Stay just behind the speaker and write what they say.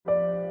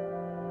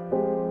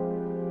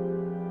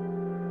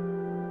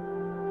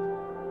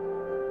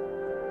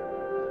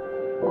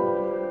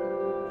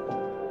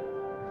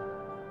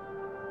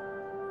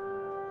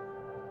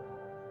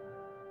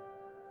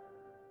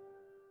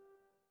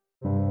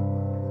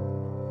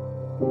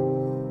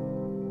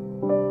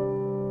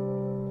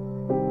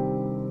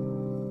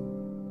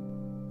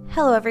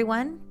Hello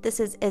everyone,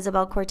 this is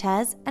Isabel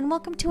Cortez, and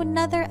welcome to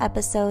another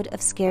episode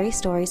of Scary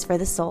Stories for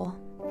the Soul.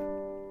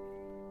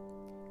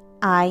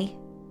 I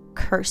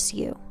curse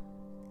you.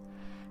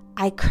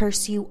 I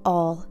curse you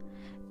all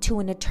to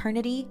an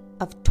eternity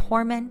of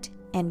torment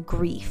and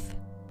grief.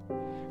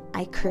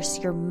 I curse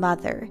your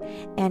mother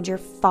and your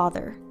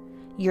father,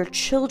 your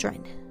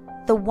children,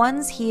 the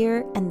ones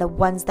here and the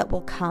ones that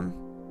will come.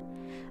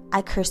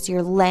 I curse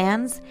your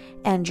lands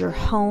and your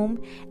home,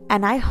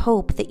 and I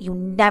hope that you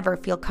never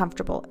feel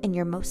comfortable in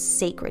your most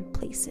sacred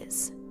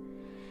places.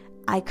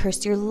 I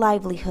curse your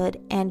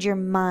livelihood and your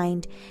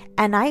mind,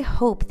 and I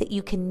hope that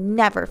you can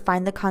never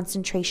find the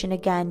concentration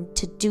again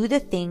to do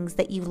the things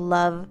that you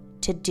love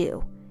to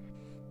do.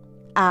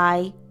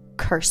 I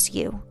curse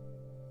you.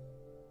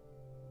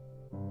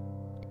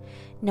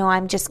 No,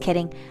 I'm just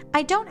kidding.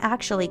 I don't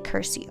actually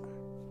curse you.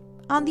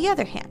 On the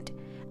other hand,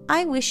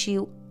 I wish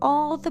you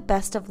all the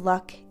best of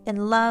luck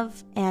in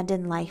love and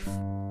in life.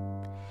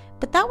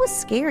 But that was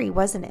scary,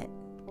 wasn't it?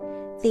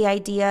 The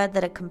idea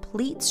that a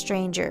complete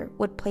stranger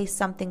would place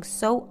something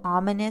so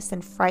ominous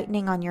and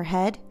frightening on your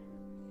head.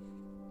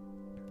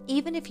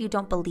 Even if you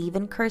don't believe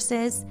in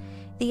curses,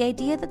 the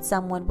idea that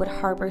someone would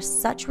harbor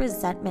such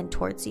resentment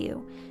towards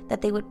you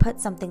that they would put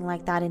something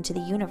like that into the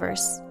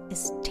universe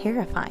is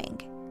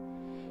terrifying.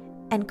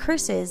 And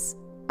curses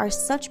are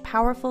such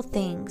powerful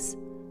things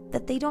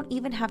that they don't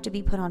even have to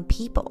be put on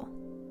people.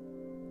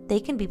 They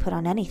can be put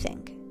on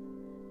anything.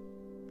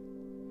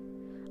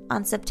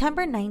 On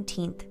September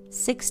 19th,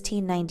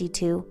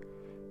 1692,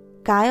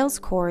 Giles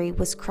Corey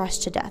was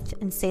crushed to death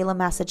in Salem,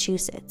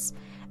 Massachusetts,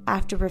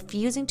 after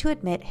refusing to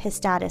admit his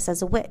status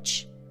as a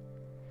witch.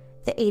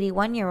 The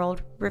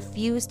 81-year-old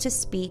refused to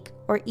speak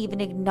or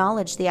even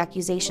acknowledge the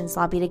accusations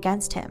lobbied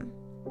against him.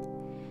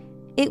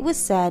 It was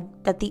said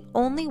that the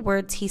only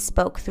words he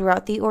spoke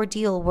throughout the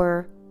ordeal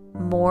were,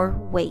 "More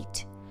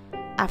weight,"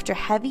 after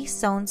heavy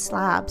sewn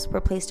slabs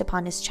were placed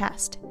upon his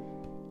chest,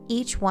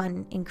 each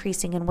one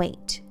increasing in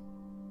weight.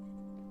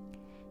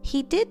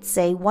 He did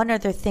say one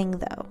other thing,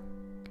 though.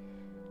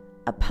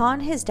 Upon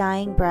his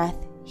dying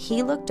breath,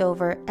 he looked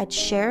over at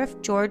Sheriff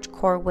George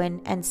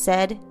Corwin and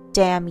said,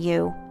 "Damn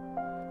you.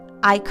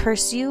 I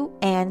curse you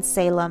and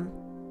Salem."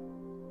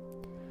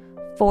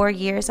 4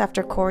 years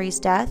after Corey's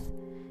death,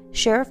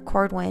 Sheriff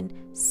Corwin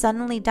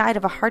suddenly died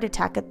of a heart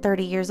attack at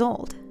 30 years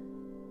old.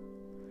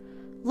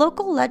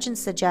 Local legends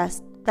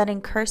suggest that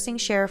in cursing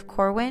Sheriff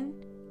Corwin,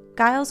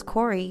 Giles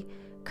Corey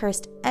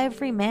cursed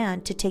every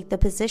man to take the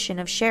position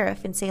of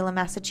sheriff in Salem,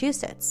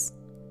 Massachusetts.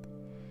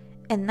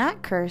 And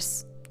that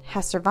curse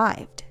has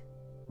survived.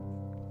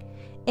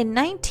 In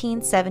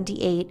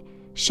 1978,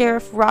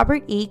 Sheriff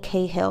Robert E.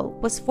 Cahill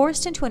was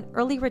forced into an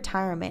early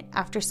retirement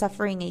after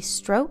suffering a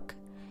stroke,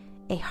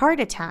 a heart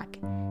attack,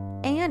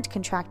 and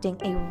contracting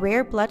a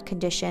rare blood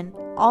condition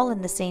all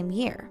in the same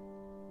year.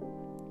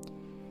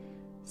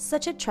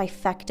 Such a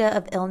trifecta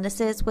of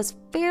illnesses was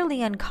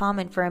fairly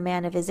uncommon for a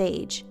man of his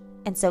age,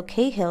 and so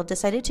Cahill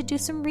decided to do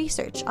some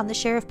research on the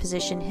sheriff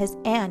position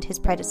and his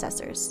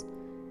predecessors.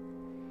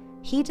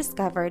 He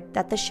discovered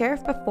that the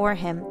sheriff before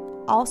him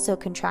also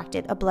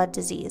contracted a blood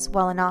disease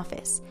while in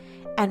office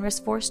and was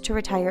forced to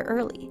retire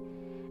early,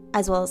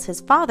 as well as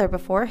his father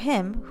before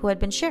him who had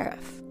been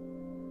sheriff.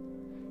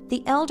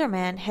 The elder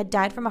man had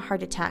died from a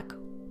heart attack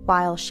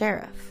while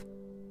sheriff.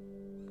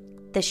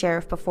 The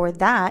sheriff before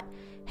that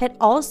had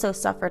also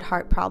suffered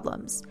heart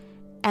problems,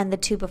 and the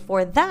two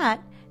before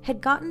that had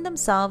gotten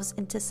themselves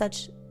into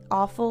such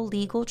awful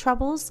legal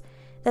troubles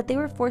that they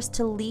were forced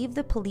to leave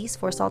the police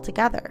force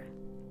altogether.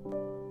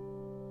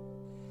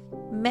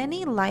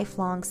 Many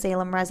lifelong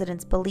Salem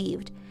residents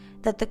believed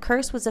that the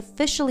curse was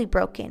officially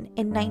broken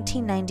in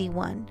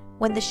 1991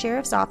 when the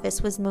sheriff's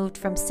office was moved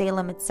from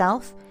Salem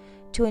itself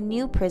to a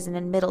new prison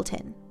in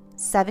Middleton,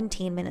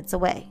 17 minutes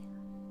away.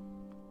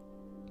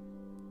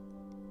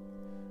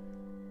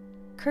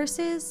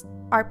 Curses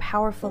are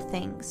powerful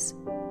things,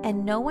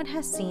 and no one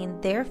has seen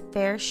their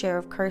fair share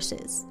of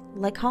curses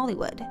like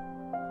Hollywood.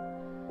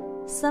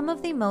 Some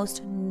of the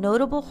most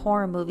notable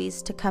horror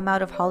movies to come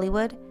out of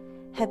Hollywood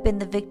have been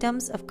the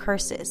victims of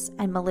curses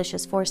and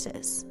malicious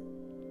forces.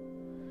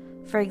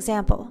 For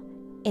example,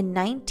 in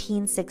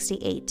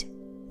 1968,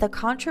 the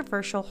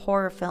controversial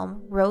horror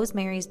film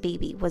Rosemary's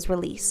Baby was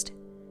released.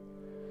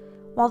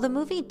 While the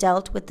movie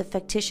dealt with the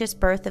fictitious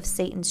birth of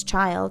Satan's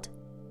child,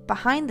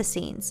 behind the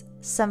scenes,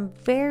 some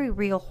very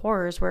real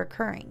horrors were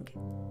occurring.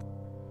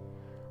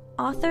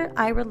 Author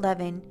Ira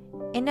Levin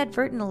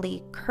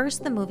inadvertently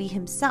cursed the movie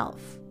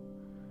himself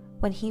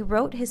when he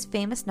wrote his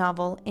famous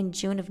novel in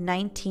June of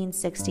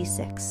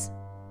 1966,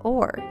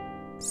 or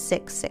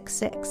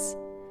 666.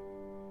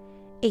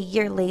 A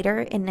year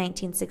later, in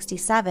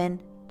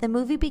 1967, the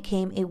movie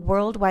became a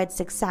worldwide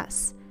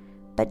success,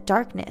 but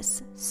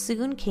darkness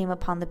soon came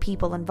upon the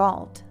people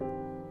involved.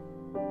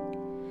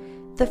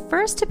 The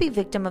first to be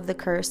victim of the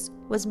curse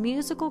was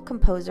musical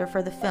composer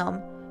for the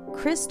film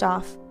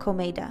Christoph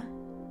Komeda.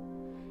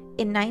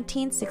 In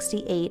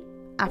 1968,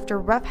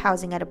 after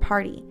roughhousing at a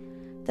party,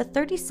 the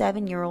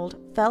 37-year-old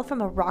fell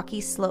from a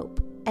rocky slope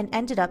and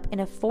ended up in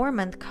a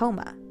 4-month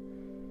coma.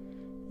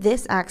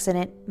 This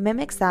accident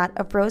mimics that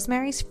of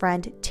Rosemary's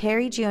friend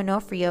Terry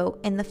Gianofrio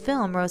in the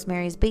film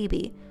Rosemary's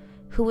Baby,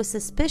 who was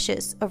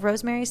suspicious of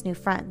Rosemary's new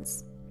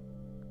friends.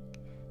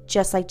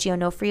 Just like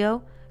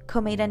Gianofrio,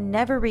 Komeda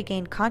never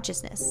regained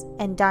consciousness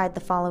and died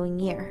the following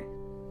year.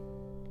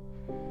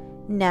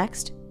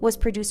 Next was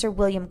producer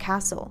William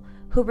Castle,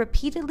 who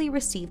repeatedly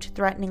received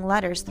threatening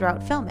letters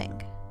throughout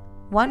filming.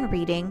 One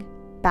reading,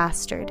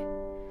 "Bastard,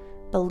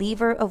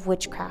 believer of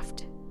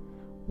witchcraft,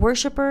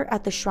 worshipper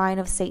at the shrine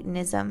of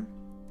Satanism.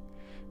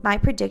 My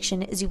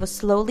prediction is you will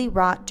slowly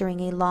rot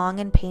during a long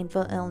and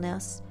painful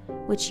illness,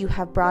 which you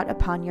have brought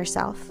upon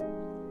yourself."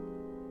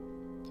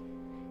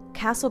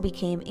 Castle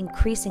became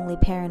increasingly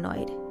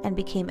paranoid and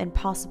became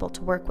impossible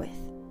to work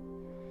with.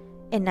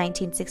 In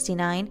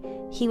 1969,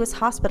 he was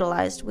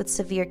hospitalized with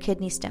severe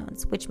kidney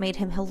stones, which made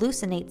him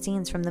hallucinate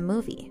scenes from the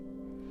movie.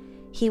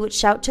 He would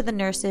shout to the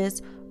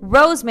nurses,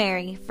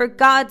 "Rosemary, for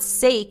God's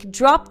sake,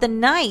 drop the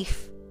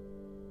knife!"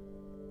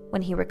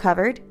 When he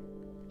recovered,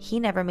 he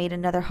never made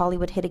another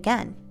Hollywood hit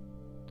again.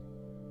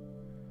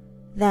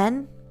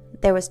 Then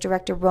there was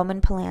director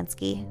Roman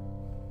Polanski.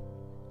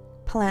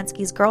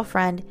 Polanski's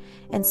girlfriend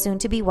and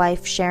soon-to-be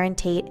wife Sharon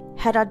Tate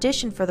had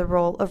auditioned for the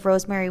role of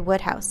Rosemary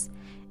Woodhouse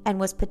and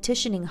was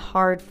petitioning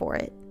hard for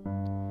it.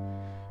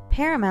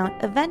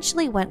 Paramount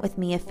eventually went with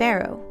Mia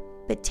Farrow,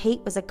 but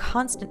Tate was a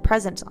constant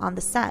presence on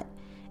the set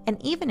and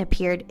even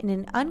appeared in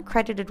an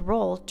uncredited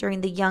role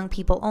during the young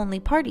people only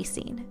party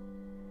scene.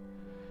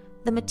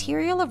 The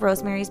material of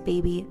Rosemary's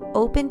Baby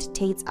opened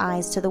Tate's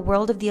eyes to the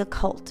world of the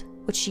occult,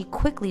 which she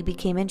quickly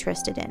became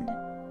interested in.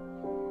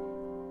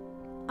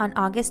 On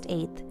August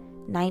 8,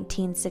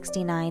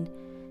 1969,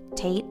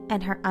 Tate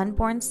and her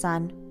unborn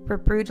son were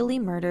brutally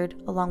murdered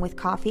along with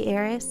coffee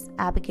heiress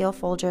Abigail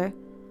Folger,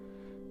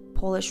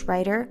 Polish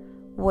writer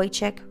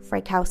Wojciech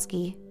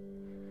Frykowski,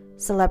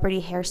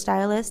 celebrity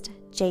hairstylist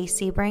Jay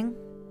Sebring,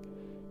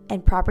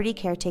 and property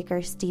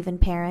caretaker Stephen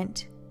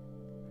Parent.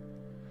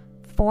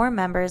 4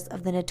 members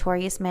of the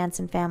notorious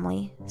Manson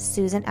family,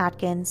 Susan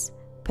Atkins,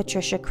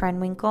 Patricia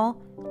Krenwinkel,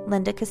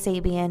 Linda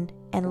Kasabian,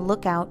 and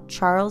lookout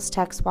Charles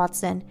Tex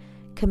Watson,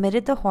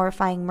 committed the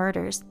horrifying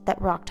murders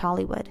that rocked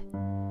Hollywood.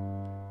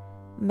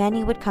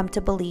 Many would come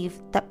to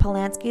believe that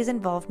Polanski's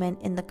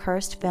involvement in the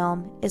cursed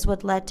film is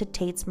what led to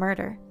Tate's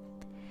murder,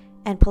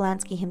 and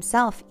Polanski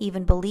himself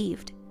even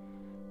believed,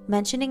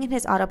 mentioning in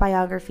his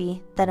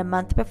autobiography that a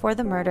month before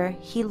the murder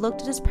he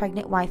looked at his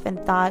pregnant wife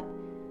and thought,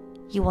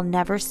 "You will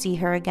never see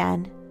her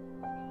again."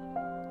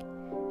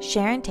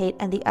 Sharon Tate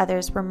and the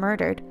others were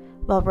murdered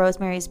while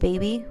Rosemary's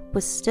Baby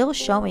was still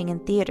showing in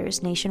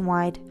theaters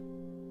nationwide.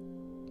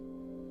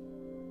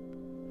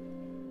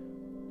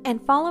 And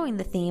following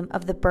the theme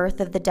of the birth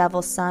of the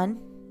devil's son,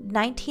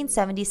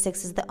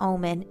 1976's The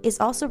Omen is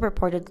also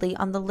reportedly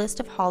on the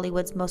list of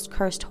Hollywood's most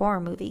cursed horror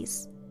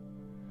movies.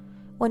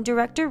 When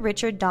director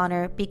Richard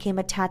Donner became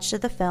attached to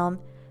the film,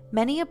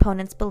 many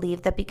opponents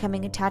believed that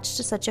becoming attached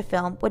to such a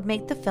film would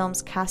make the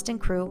film's cast and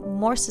crew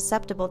more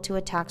susceptible to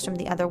attacks from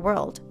the other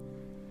world.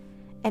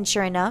 And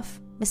sure enough,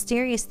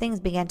 mysterious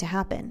things began to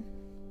happen.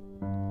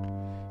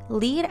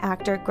 Lead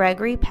actor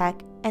Gregory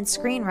Peck and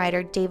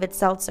screenwriter David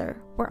Seltzer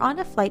were on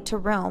a flight to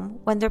Rome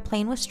when their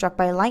plane was struck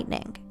by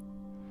lightning.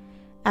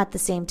 At the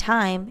same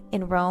time,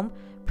 in Rome,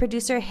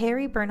 producer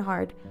Harry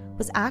Bernhard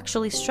was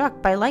actually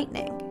struck by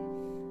lightning.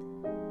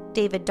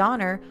 David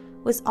Donner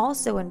was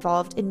also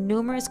involved in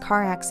numerous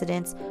car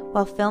accidents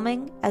while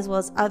filming, as well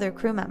as other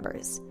crew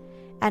members,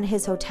 and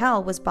his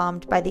hotel was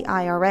bombed by the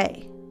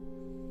IRA.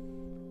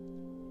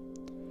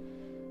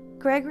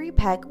 Gregory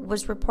Peck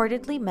was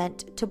reportedly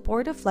meant to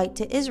board a flight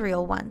to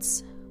Israel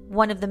once,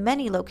 one of the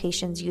many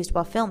locations used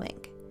while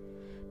filming,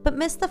 but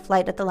missed the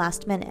flight at the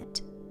last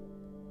minute.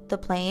 The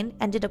plane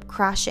ended up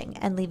crashing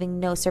and leaving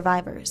no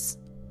survivors.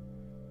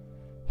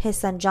 His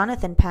son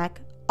Jonathan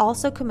Peck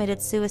also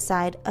committed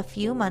suicide a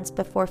few months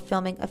before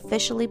filming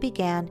officially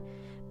began,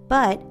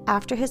 but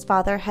after his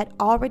father had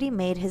already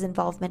made his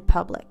involvement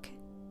public.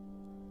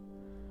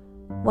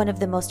 One of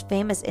the most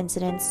famous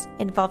incidents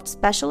involved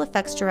special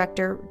effects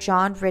director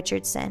John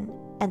Richardson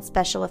and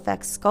special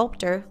effects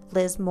sculptor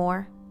Liz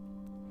Moore.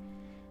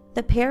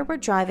 The pair were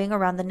driving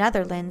around the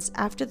Netherlands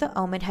after The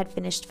Omen had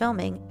finished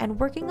filming and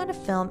working on a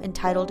film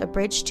entitled A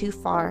Bridge Too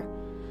Far,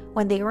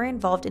 when they were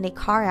involved in a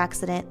car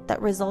accident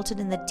that resulted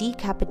in the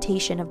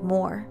decapitation of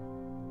Moore.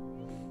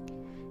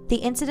 The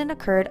incident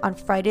occurred on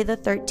Friday the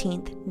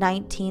 13th,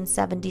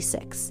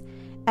 1976,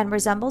 and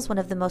resembles one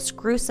of the most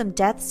gruesome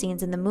death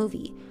scenes in the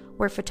movie,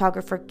 where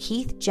photographer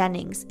Keith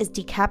Jennings is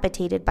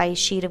decapitated by a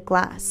sheet of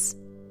glass.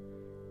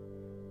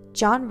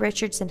 John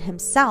Richardson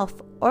himself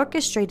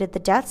orchestrated the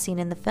death scene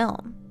in the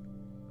film.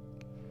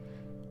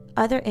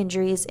 Other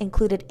injuries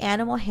included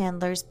animal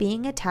handlers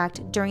being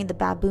attacked during the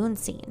baboon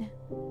scene.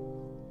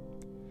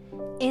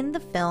 In the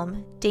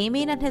film,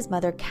 Damien and his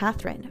mother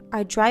Catherine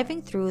are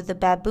driving through the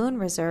baboon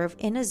reserve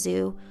in a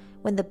zoo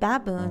when the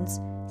baboons,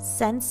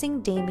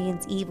 sensing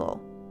Damien's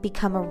evil,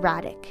 become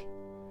erratic.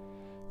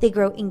 They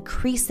grow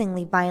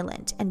increasingly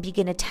violent and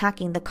begin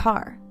attacking the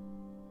car.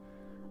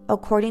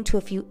 According to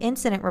a few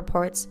incident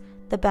reports,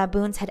 the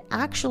baboons had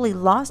actually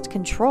lost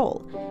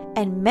control,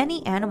 and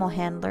many animal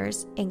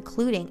handlers,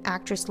 including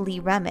actress Lee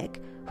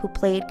Remick, who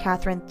played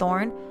Catherine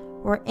Thorne,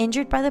 were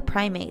injured by the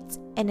primates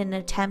in an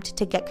attempt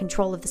to get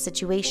control of the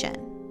situation.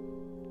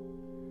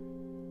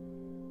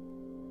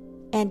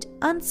 And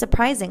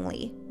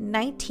unsurprisingly,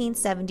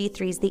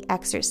 1973's The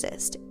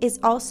Exorcist is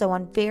also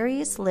on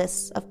various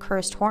lists of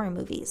cursed horror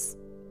movies.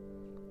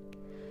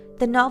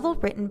 The novel,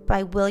 written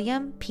by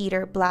William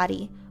Peter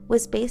Blatty,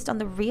 was based on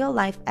the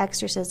real-life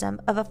exorcism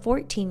of a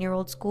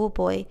 14-year-old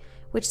schoolboy,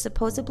 which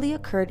supposedly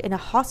occurred in a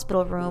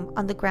hospital room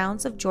on the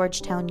grounds of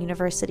Georgetown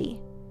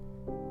University.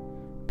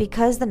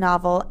 Because the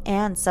novel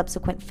and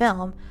subsequent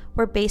film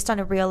were based on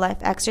a real-life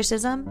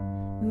exorcism,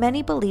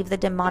 many believe the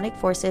demonic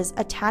forces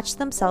attached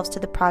themselves to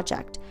the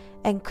project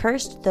and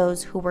cursed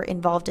those who were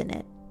involved in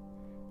it.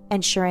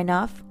 And sure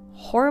enough,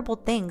 horrible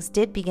things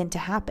did begin to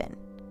happen.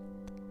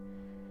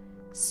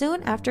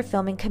 Soon after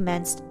filming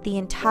commenced, the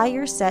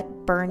entire set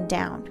burned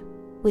down,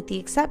 with the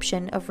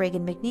exception of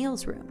Regan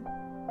MacNeil's room.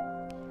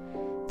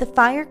 The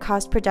fire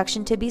caused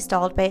production to be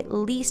stalled by at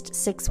least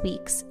 6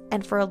 weeks,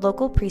 and for a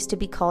local priest to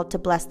be called to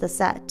bless the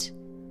set.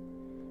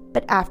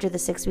 But after the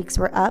 6 weeks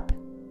were up,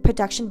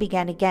 production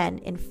began again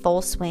in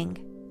full swing.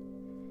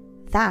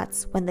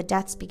 That's when the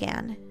deaths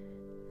began.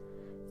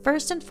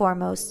 First and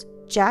foremost,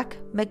 Jack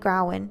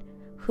McGowan,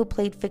 who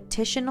played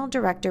fictional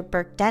director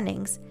Burke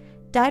Dennings,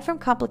 died from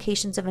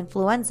complications of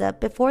influenza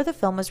before the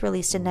film was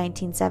released in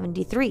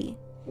 1973.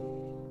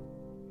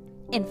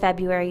 In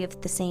February of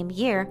the same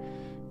year,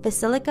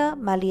 Vasilika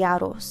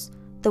Maliaros,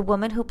 the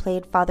woman who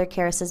played Father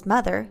Karras'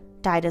 mother,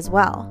 died as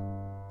well.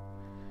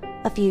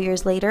 A few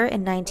years later,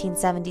 in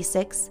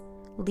 1976,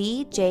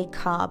 Lee J.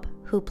 Cobb,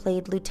 who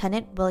played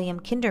Lieutenant William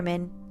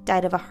Kinderman,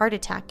 died of a heart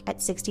attack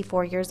at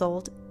 64 years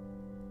old.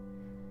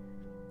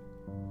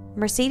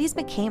 Mercedes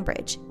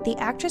McCambridge, the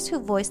actress who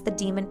voiced the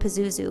demon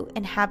Pazuzu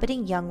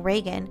inhabiting young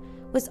Regan,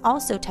 was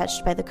also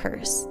touched by the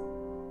curse.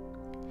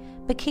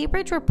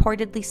 McCambridge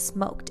reportedly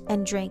smoked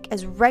and drank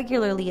as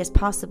regularly as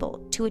possible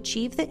to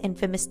achieve the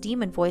infamous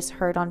demon voice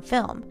heard on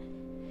film,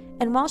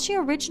 and while she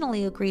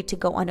originally agreed to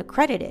go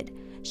unaccredited,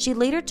 she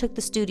later took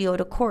the studio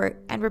to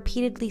court and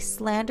repeatedly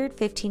slandered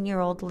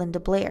 15-year-old Linda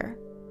Blair.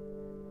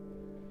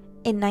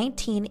 In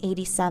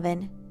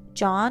 1987,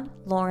 John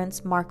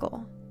Lawrence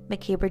Markle,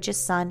 McCambridge's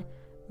son,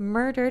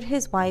 murdered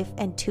his wife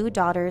and 2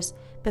 daughters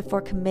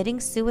before committing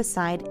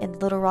suicide in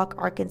Little Rock,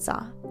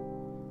 Arkansas.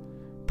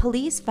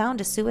 Police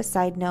found a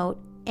suicide note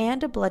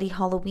and a bloody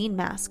Halloween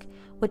mask,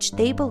 which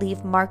they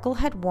believe Markle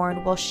had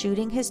worn while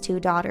shooting his 2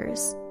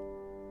 daughters.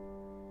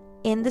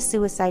 In the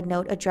suicide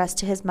note addressed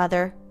to his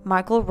mother,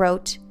 Markle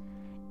wrote,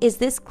 "Is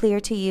this clear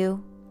to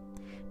you?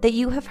 That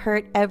you have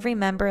hurt every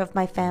member of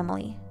my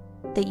family,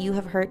 that you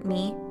have hurt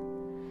me,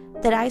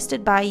 that I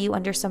stood by you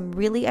under some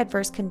really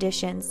adverse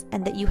conditions,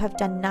 and that you have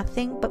done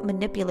nothing but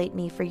manipulate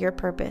me for your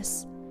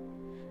purpose.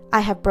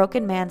 I have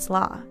broken man's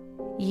law.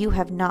 You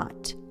have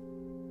not.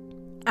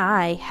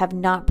 I have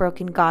not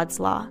broken God's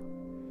law.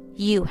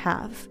 You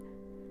have.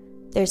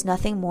 There's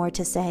nothing more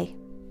to say."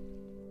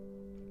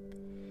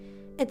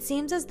 It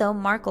seems as though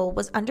Markle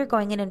was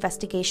undergoing an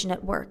investigation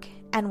at work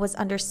and was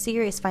under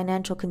serious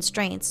financial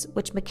constraints,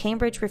 which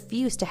McCambridge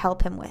refused to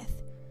help him with.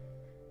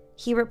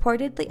 He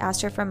reportedly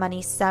asked her for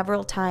money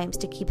several times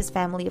to keep his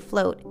family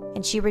afloat,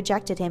 and she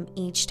rejected him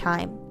each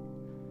time.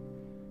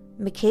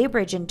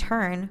 McCambridge, in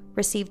turn,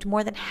 received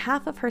more than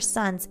half of her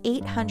son's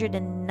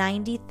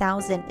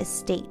 $890,000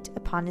 estate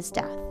upon his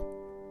death.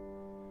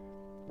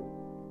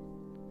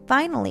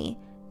 Finally,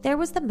 there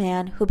was the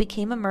man who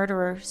became a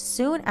murderer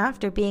soon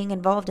after being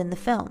involved in the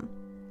film.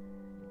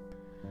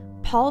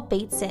 Paul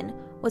Bateson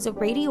was a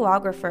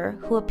radiographer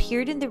who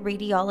appeared in the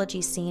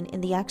radiology scene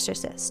in The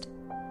Exorcist.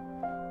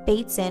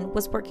 Bateson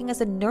was working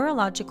as a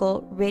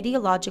neurological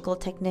radiological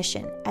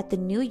technician at the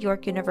New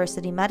York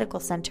University Medical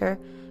Center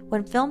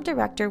when film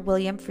director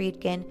William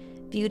Friedkin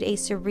viewed a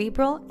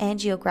cerebral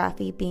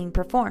angiography being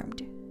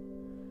performed.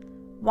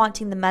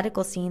 Wanting the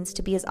medical scenes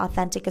to be as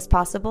authentic as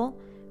possible,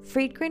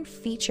 Friedkin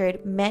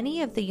featured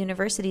many of the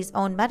university's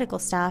own medical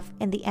staff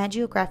in the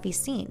angiography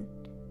scene,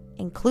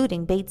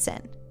 including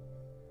Bateson.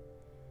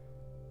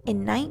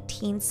 In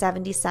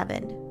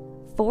 1977,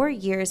 4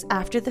 years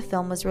after the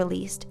film was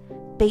released,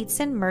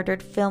 Bateson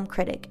murdered film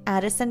critic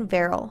Addison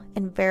Verrill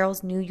in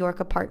Verrill's New York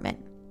apartment.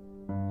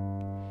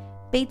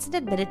 Bateson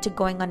admitted to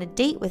going on a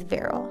date with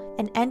Verrill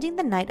and ending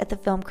the night at the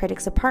film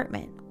critic's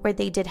apartment, where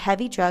they did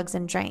heavy drugs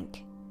and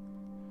drank.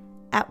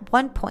 At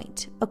one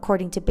point,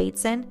 according to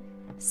Bateson,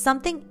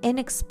 something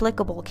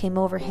inexplicable came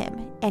over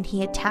him, and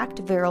he attacked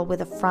Verrill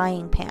with a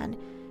frying pan,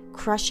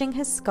 crushing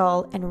his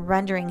skull and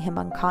rendering him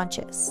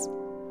unconscious.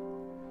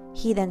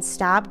 He then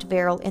stabbed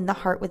Verrill in the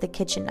heart with a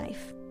kitchen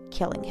knife,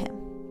 killing him.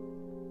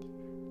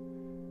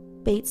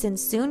 Bateson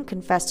soon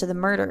confessed to the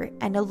murder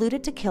and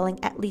alluded to killing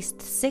at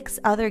least 6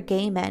 other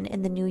gay men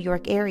in the New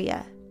York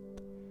area.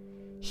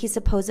 He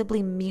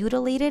supposedly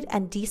mutilated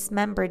and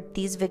dismembered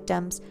these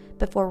victims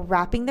before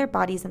wrapping their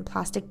bodies in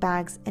plastic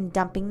bags and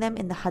dumping them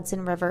in the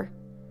Hudson River.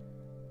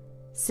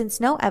 Since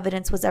no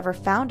evidence was ever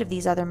found of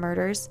these other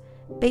murders,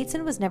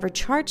 Bateson was never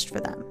charged for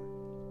them.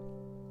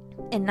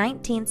 In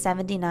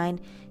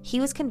 1979, he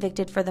was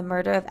convicted for the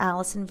murder of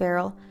Allison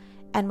Verrill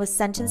and was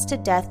sentenced to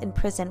death in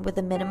prison with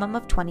a minimum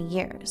of 20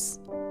 years.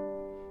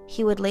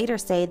 He would later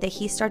say that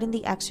he starred in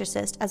The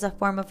Exorcist as a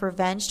form of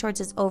revenge towards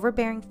his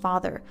overbearing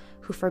father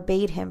who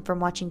forbade him from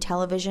watching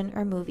television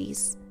or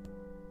movies.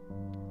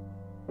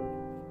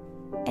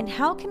 And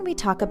how can we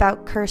talk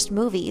about cursed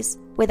movies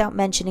without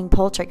mentioning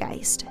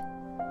Poltergeist?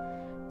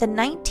 The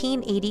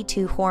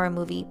 1982 horror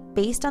movie,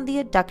 based on the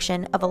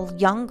abduction of a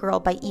young girl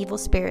by evil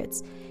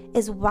spirits,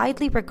 is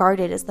widely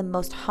regarded as the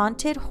most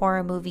haunted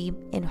horror movie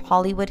in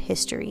Hollywood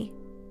history.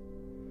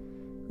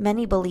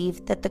 Many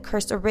believe that the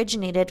curse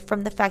originated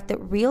from the fact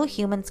that real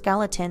human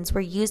skeletons were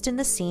used in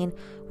the scene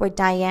where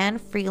Diane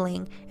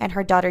Freeling and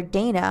her daughter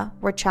Dana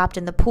were trapped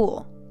in the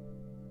pool.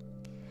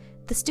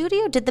 The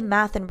studio did the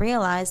math and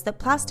realized that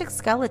plastic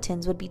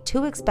skeletons would be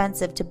too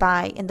expensive to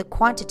buy in the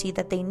quantity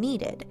that they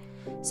needed,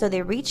 so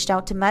they reached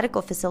out to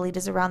medical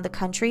facilities around the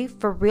country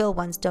for real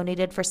ones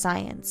donated for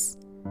science.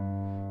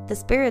 The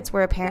spirits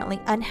were apparently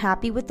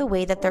unhappy with the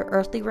way that their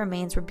earthly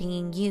remains were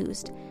being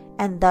used,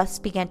 and thus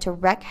began to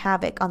wreak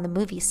havoc on the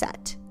movie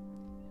set.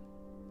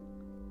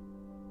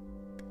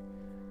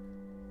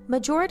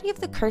 Majority of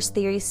the curse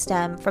theories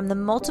stem from the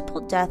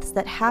multiple deaths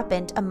that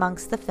happened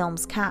amongst the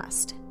film's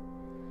cast.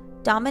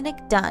 Dominic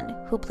Dunn,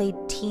 who played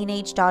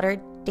teenage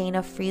daughter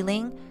Dana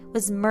Freeling,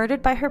 was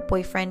murdered by her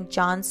boyfriend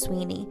John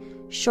Sweeney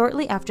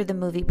shortly after the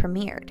movie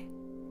premiered.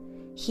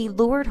 He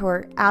lured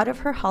her out of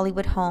her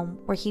Hollywood home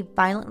where he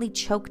violently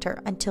choked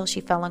her until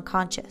she fell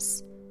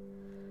unconscious.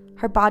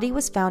 Her body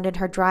was found in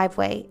her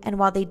driveway, and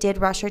while they did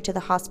rush her to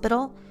the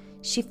hospital,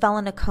 she fell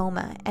in a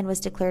coma and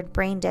was declared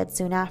brain dead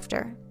soon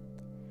after.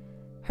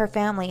 Her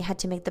family had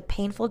to make the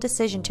painful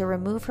decision to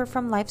remove her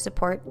from life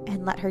support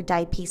and let her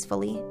die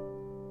peacefully.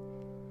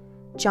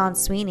 John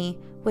Sweeney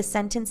was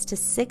sentenced to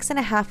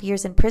 6.5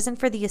 years in prison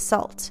for the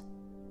assault,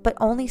 but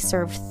only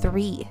served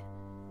 3.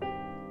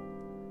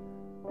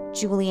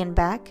 Julian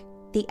Beck,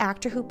 the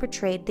actor who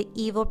portrayed the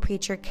evil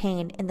preacher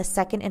Cain in the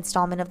second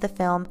installment of the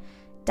film,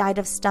 died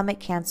of stomach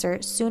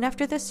cancer soon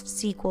after the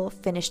sequel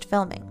finished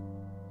filming.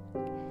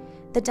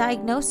 The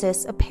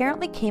diagnosis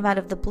apparently came out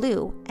of the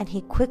blue, and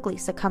he quickly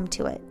succumbed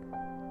to it.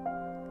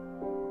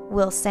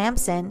 Will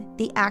Sampson,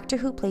 the actor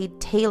who played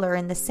Taylor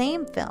in the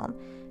same film,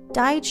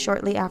 died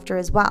shortly after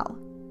as well.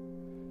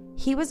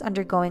 He was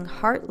undergoing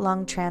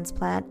heart-lung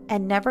transplant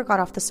and never got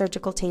off the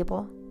surgical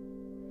table.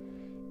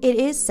 It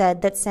is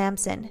said that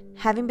Sampson,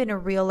 having been a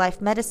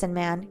real-life medicine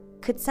man,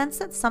 could sense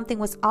that something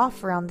was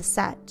off around the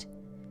set.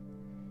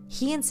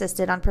 He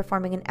insisted on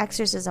performing an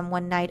exorcism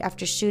one night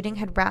after shooting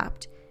had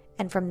wrapped,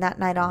 and from that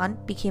night on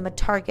became a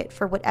target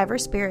for whatever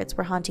spirits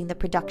were haunting the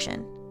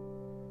production.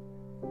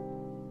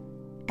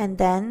 And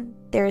then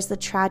there is the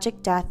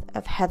tragic death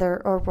of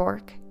Heather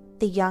O'Rourke,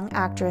 the young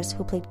actress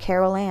who played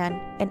Carol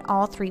Ann in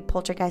all 3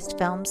 Poltergeist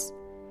films.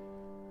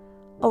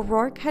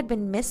 O'Rourke had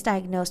been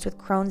misdiagnosed with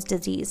Crohn's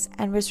disease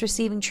and was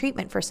receiving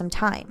treatment for some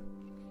time.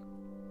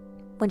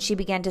 When she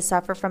began to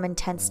suffer from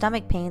intense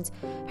stomach pains,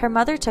 her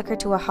mother took her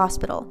to a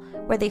hospital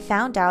where they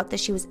found out that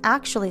she was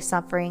actually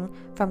suffering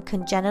from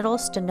congenital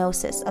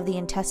stenosis of the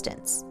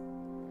intestines.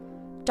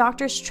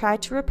 Doctors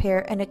tried to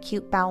repair an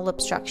acute bowel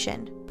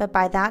obstruction, but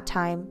by that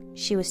time,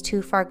 she was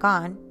too far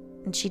gone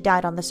and she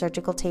died on the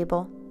surgical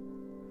table.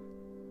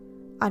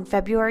 On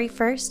February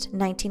 1st,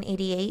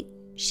 1988,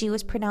 she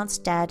was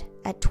pronounced dead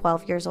at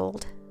 12 years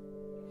old.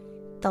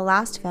 The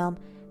last film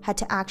had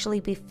to actually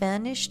be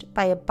finished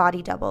by a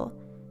body double,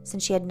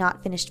 since she had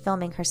not finished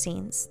filming her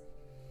scenes.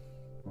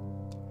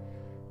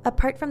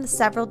 Apart from the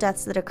several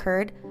deaths that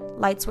occurred,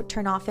 lights would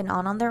turn off and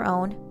on their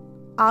own,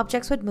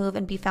 objects would move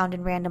and be found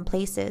in random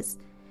places,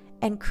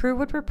 and crew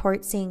would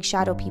report seeing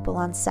shadow people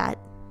on set.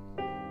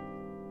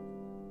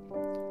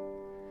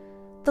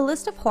 The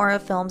list of horror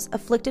films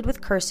afflicted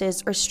with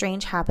curses or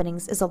strange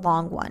happenings is a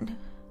long one.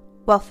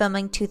 While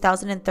filming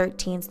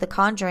 2013's The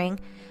Conjuring,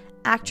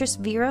 actress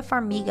Vera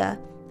Farmiga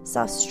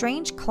saw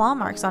strange claw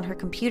marks on her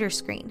computer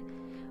screen,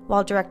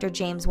 while director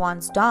James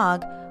Wan's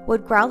dog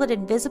would growl at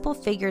invisible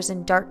figures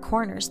in dark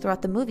corners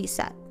throughout the movie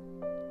set.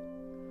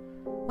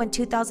 When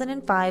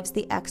 2005's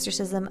The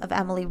Exorcism of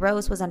Emily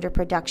Rose was under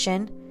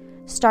production,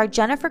 star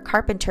Jennifer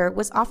Carpenter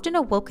was often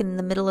awoken in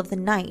the middle of the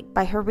night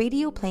by her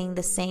radio playing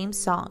the same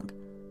song,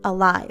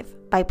 Alive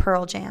by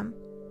Pearl Jam.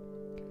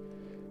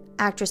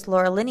 Actress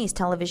Laura Linney's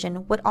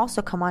television would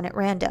also come on at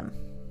random.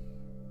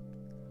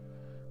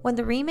 When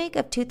the remake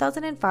of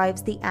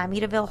 2005's The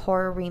Amityville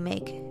Horror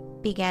remake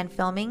began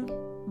filming,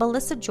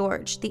 Melissa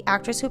George, the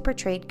actress who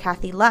portrayed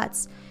Kathy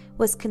Lutz,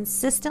 was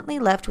consistently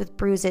left with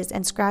bruises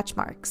and scratch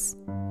marks.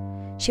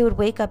 She would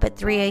wake up at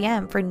 3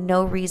 a.m. for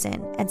no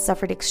reason and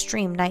suffered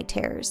extreme night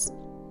terrors.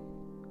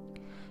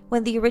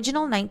 When the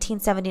original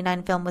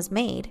 1979 film was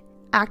made,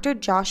 actor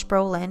Josh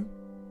Brolin,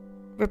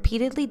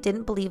 repeatedly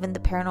didn't believe in the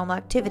paranormal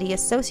activity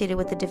associated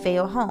with the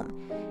DeFeo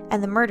home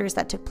and the murders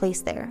that took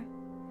place there.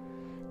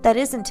 That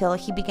is until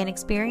he began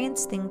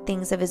experiencing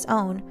things of his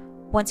own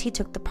once he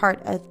took the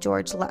part of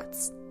George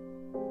Lutz.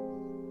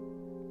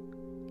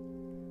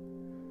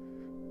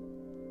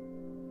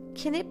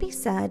 Can it be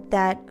said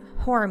that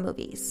horror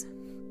movies,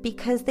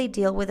 because they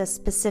deal with a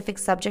specific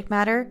subject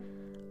matter,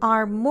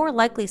 are more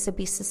likely to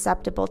be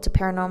susceptible to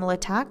paranormal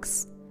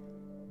attacks?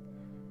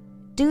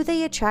 Do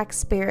they attract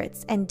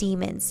spirits and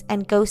demons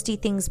and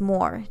ghosty things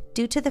more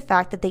due to the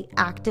fact that they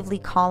actively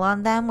call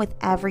on them with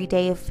every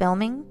day of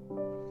filming?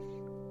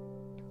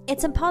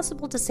 It's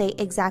impossible to say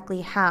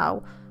exactly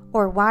how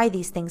or why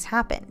these things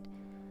happen,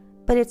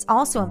 but it's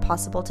also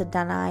impossible to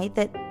deny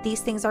that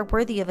these things are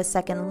worthy of a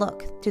second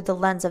look through the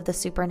lens of the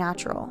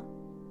supernatural.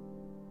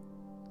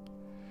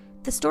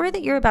 The story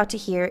that you're about to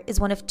hear is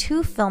one of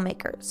two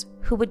filmmakers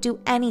who would do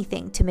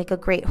anything to make a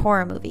great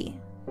horror movie.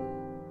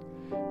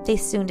 They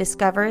soon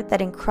discovered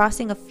that in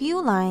crossing a few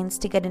lines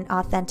to get an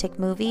authentic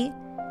movie,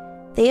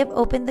 they have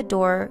opened the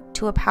door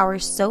to a power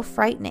so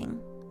frightening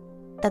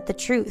that the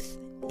truth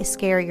is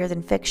scarier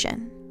than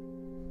fiction.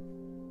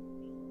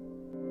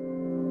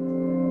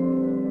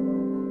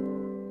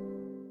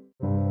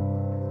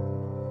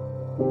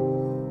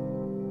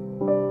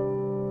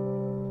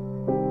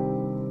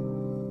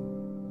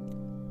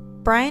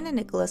 Brian and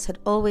Nicholas had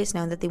always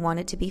known that they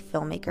wanted to be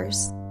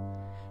filmmakers.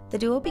 The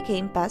duo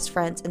became best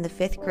friends in the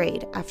 5th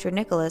grade after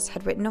Nicholas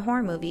had written a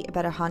horror movie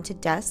about a haunted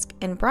desk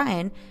and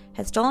Brian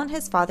had stolen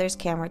his father's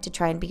camera to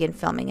try and begin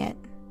filming it.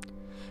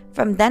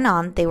 From then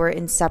on, they were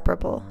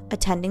inseparable,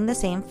 attending the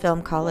same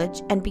film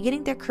college and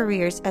beginning their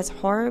careers as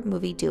horror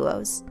movie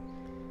duos.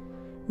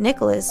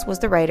 Nicholas was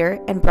the writer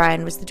and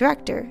Brian was the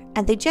director,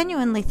 and they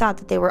genuinely thought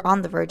that they were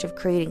on the verge of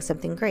creating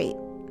something great.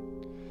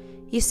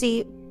 You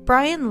see,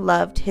 Brian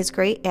loved his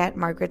great Aunt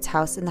Margaret's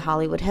house in the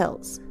Hollywood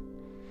Hills.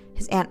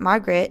 His Aunt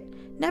Margaret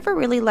never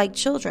really liked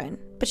children,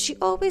 but she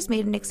always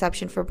made an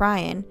exception for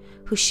Brian,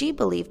 who she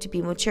believed to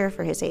be mature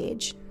for his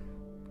age.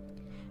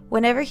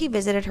 Whenever he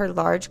visited her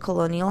large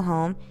colonial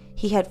home,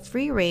 he had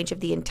free range of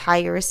the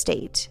entire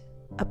estate,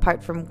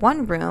 apart from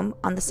one room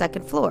on the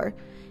 2nd floor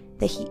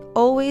that he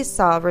always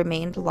saw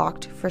remained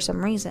locked for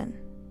some reason.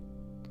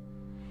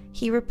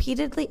 He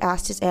repeatedly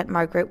asked his Aunt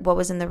Margaret what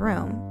was in the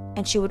room,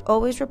 and she would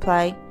always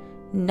reply,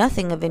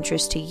 "Nothing of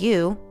interest to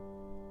you."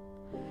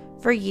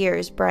 For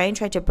years, Brian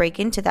tried to break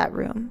into that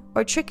room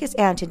or trick his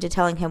aunt into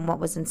telling him what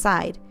was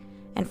inside,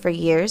 and for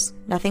years,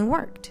 nothing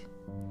worked.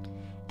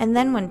 And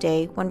then one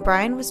day, when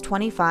Brian was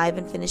 25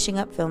 and finishing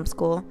up film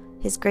school,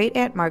 his great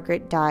Aunt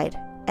Margaret died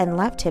and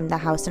left him the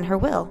house in her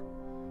will.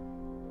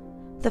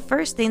 The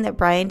first thing that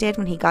Brian did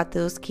when he got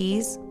those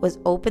keys was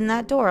open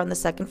that door on the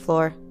 2nd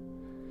floor.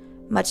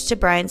 Much to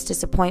Brian's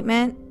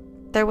disappointment,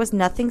 there was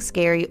nothing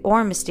scary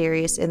or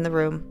mysterious in the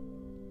room.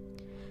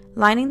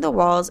 Lining the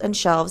walls and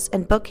shelves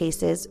and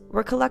bookcases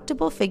were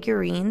collectible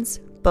figurines,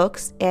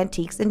 books,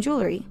 antiques, and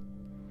jewelry.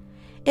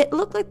 It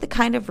looked like the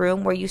kind of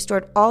room where you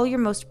stored all your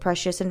most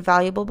precious and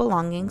valuable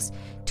belongings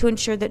to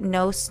ensure that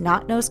no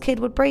snot-nosed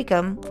kid would break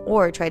them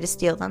or try to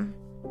steal them.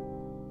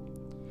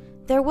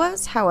 There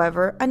was,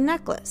 however, a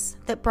necklace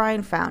that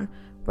Brian found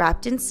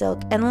wrapped in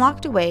silk and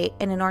locked away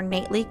in an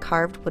ornately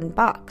carved wooden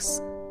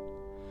box.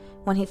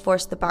 When he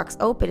forced the box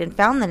open and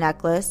found the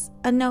necklace,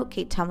 a note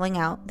came tumbling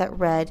out that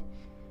read,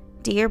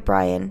 "Dear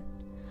Brian,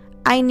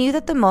 I knew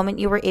that the moment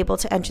you were able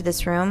to enter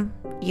this room,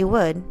 you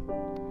would.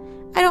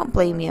 I don't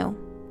blame you.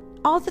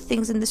 All the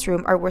things in this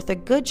room are worth a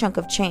good chunk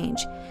of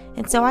change,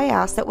 and so I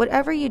ask that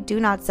whatever you do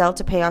not sell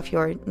to pay off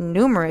your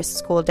numerous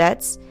school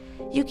debts,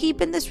 you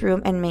keep in this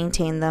room and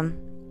maintain them.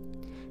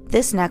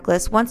 This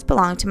necklace once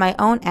belonged to my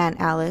own Aunt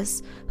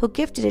Alice, who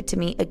gifted it to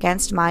me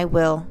against my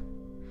will.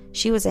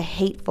 She was a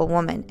hateful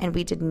woman, and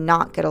we did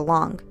not get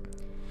along.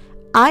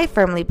 I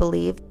firmly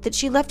believe that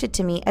she left it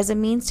to me as a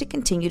means to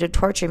continue to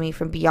torture me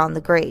from beyond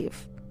the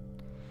grave.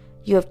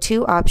 You have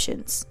two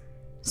options.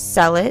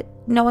 Sell it,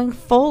 knowing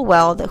full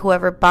well that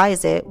whoever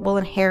buys it will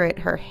inherit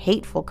her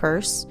hateful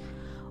curse,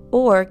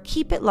 or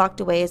keep it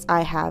locked away as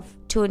I have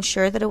to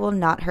ensure that it will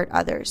not hurt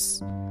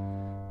others.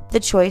 The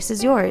choice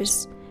is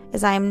yours,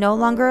 as I am no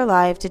longer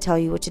alive to tell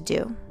you what to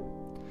do.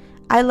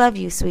 I love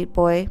you, sweet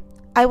boy.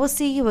 I will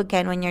see you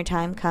again when your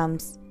time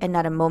comes, and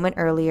not a moment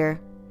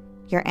earlier.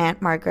 Your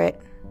Aunt Margaret."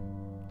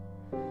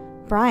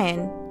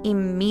 Brian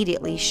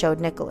immediately showed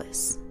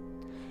Nicholas.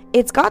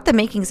 "It's got the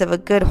makings of a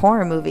good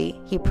horror movie,"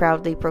 he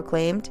proudly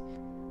proclaimed.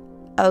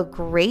 "A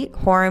great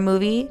horror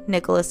movie,"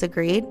 Nicholas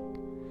agreed.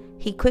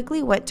 He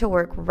quickly went to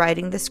work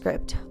writing the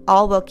script,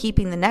 all while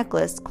keeping the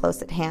necklace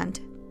close at hand.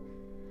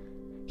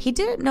 He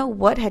didn't know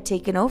what had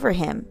taken over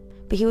him,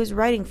 but he was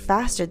writing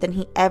faster than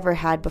he ever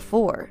had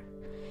before.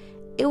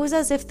 It was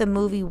as if the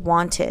movie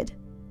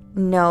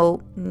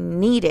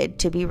needed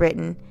to be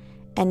written,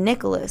 and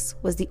Nicholas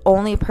was the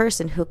only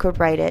person who could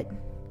write it.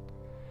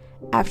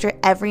 After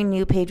every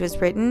new page was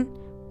written,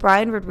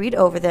 Brian would read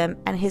over them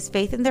and his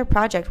faith in their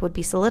project would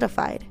be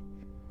solidified.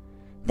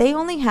 They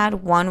only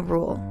had one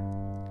rule.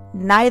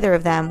 Neither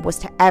of them was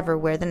to ever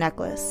wear the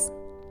necklace.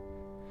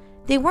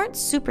 They weren't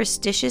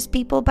superstitious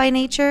people by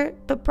nature,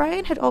 but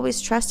Brian had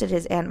always trusted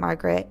his Aunt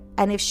Margaret,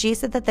 and if she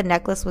said that the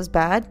necklace was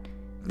bad,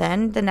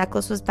 then the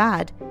necklace was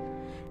bad.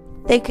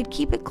 They could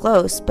keep it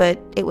close, but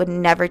it would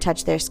never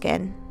touch their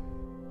skin.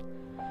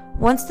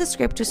 Once the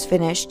script was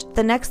finished,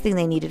 the next thing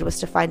they needed was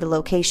to find a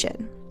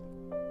location.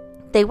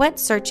 They went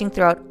searching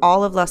throughout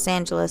all of Los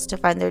Angeles to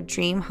find their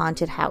dream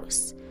haunted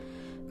house,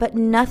 but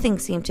nothing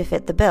seemed to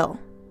fit the bill.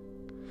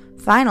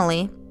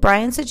 Finally,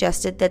 Brian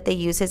suggested that they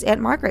use his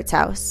Aunt Margaret's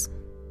house.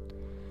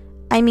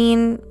 I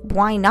mean,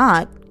 why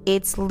not?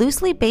 It's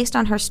loosely based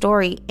on her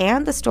story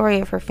and the story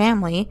of her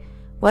family.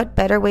 What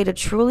better way to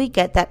truly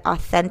get that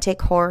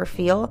authentic horror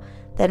feel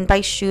than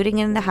by shooting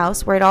in the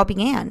house where it all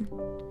began?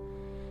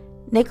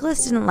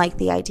 Nicholas didn't like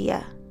the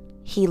idea.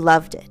 He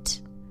loved it.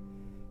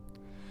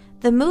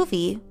 The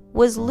movie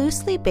was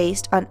loosely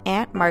based on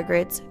Aunt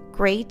Margaret's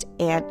great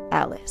Aunt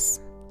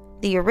Alice,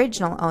 the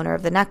original owner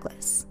of the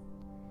necklace.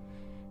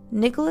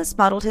 Nicholas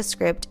modeled his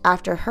script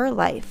after her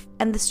life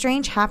and the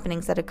strange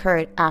happenings that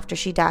occurred after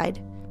she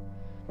died.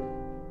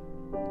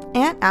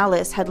 Aunt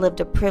Alice had lived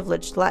a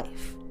privileged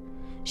life.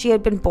 She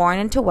had been born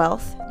into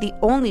wealth, the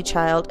only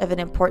child of an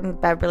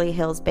important Beverly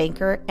Hills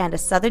banker and a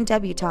Southern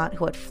debutante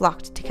who had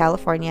flocked to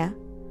California.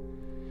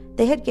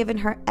 They had given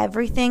her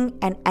everything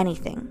and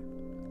anything.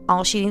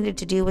 All she needed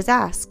to do was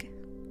ask.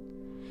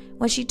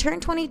 When she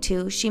turned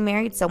 22, she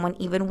married someone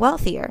even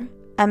wealthier,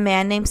 a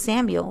man named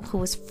Samuel who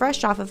was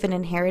fresh off of an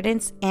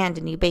inheritance and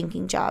a new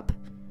banking job.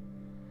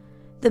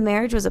 The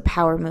marriage was a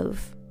power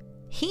move.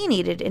 He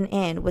needed an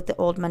in with the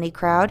old money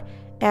crowd,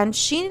 and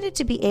she needed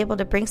to be able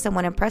to bring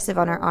someone impressive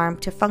on her arm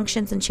to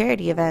functions and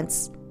charity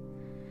events.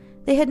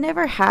 They had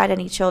never had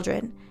any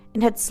children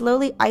and had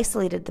slowly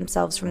isolated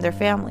themselves from their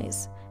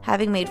families,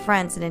 having made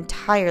friends in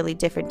entirely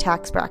different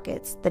tax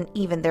brackets than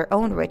even their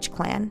own rich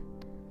clan.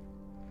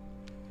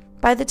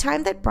 By the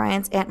time that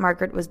Brian's Aunt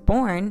Margaret was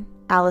born,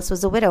 Alice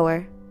was a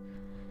widower.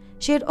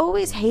 She had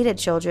always hated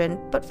children,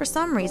 but for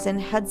some reason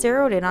had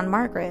zeroed in on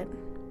Margaret.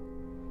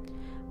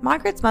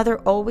 Margaret's mother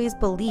always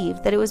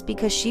believed that it was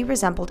because she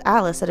resembled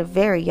Alice at a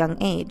very young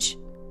age.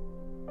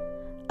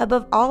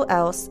 Above all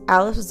else,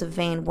 Alice was a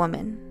vain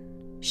woman.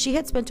 She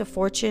had spent a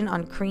fortune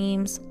on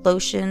creams,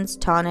 lotions,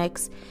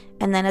 tonics,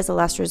 and then as a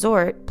last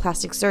resort,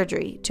 plastic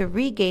surgery to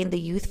regain the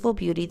youthful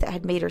beauty that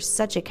had made her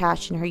such a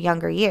catch in her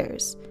younger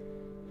years.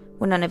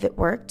 When none of it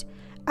worked,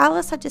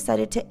 Alice had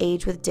decided to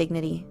age with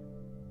dignity.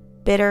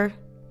 Bitter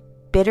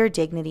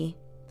dignity.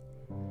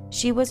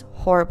 She was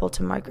horrible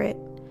to Margaret.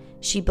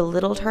 She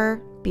belittled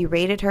her,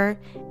 berated her,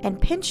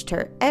 and pinched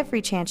her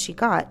every chance she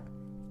got.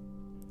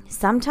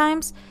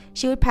 Sometimes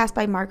she would pass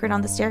by Margaret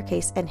on the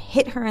staircase and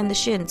hit her in the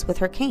shins with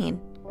her cane.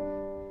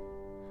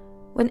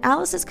 When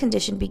Alice's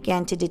condition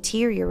began to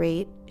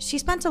deteriorate, she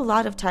spent a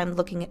lot of time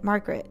looking at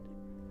Margaret.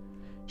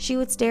 She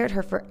would stare at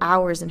her for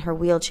hours in her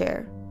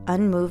wheelchair,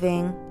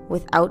 unmoving,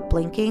 without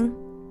blinking.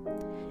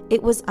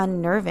 It was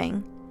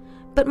unnerving,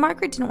 but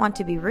Margaret didn't want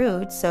to be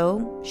rude,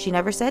 so she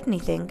never said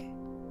anything.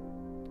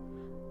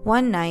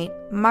 One night,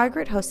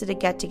 Margaret hosted a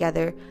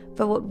get-together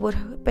for what would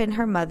have been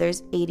her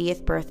mother's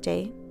 80th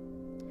birthday.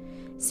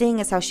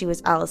 Seeing as how she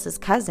was Alice's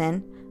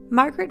cousin,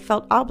 Margaret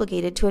felt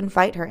obligated to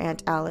invite her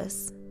Aunt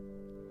Alice.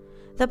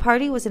 The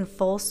party was in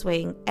full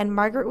swing, and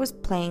Margaret was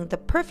playing the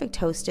perfect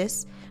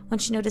hostess when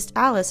she noticed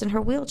Alice in her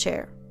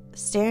wheelchair,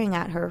 staring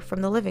at her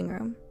from the living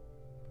room.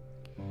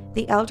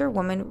 The elder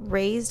woman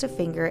raised a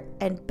finger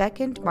and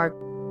beckoned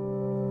Margaret.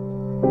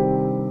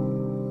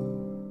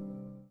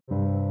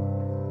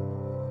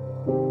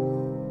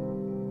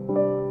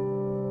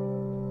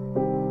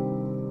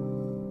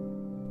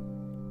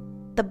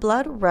 The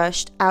blood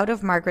rushed out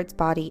of Margaret's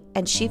body,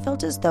 and she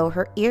felt as though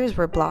her ears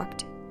were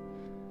blocked.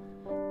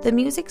 The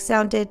music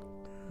sounded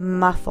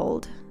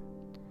muffled.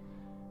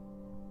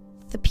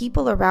 The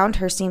people around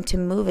her seemed to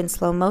move in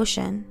slow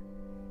motion.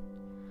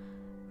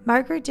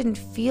 Margaret didn't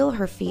feel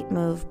her feet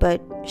move,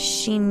 but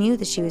she knew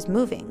that she was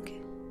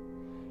moving.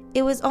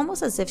 It was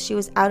almost as if she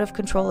was out of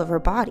control of her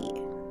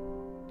body.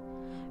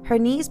 Her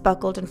knees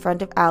buckled in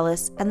front of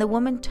Alice, and the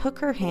woman took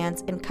her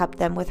hands and cupped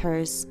them with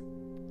hers.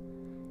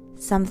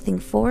 "Something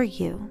for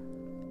you,"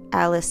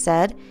 Alice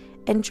said,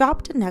 and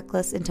dropped a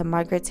necklace into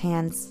Margaret's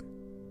hands.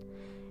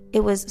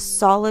 It was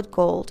solid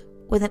gold,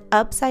 with an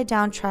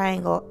upside-down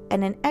triangle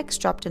and an X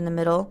dropped in the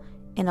middle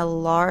in a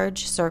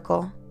large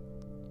circle.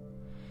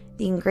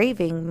 The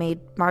engraving made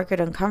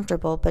Margaret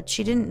uncomfortable, but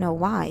she didn't know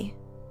why.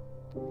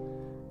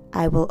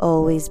 "I will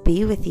always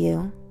be with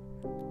you,"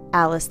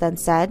 Alice then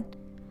said.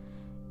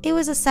 It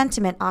was a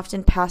sentiment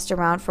often passed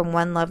around from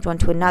one loved one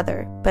to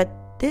another, but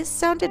this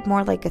sounded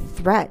more like a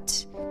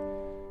threat.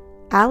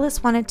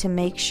 Alice wanted to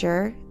make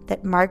sure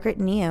that Margaret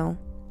knew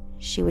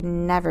she would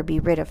never be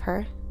rid of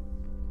her.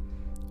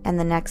 And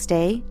the next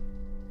day,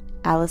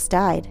 Alice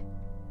died.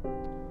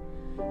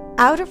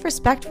 Out of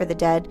respect for the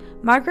dead,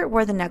 Margaret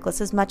wore the necklace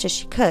as much as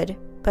she could,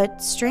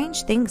 but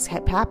strange things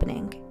kept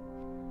happening.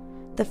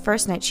 The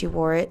first night she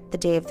wore it, the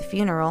day of the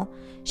funeral,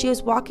 she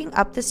was walking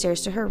up the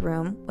stairs to her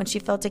room when she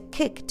felt a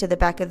kick to the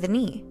back of the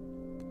knee.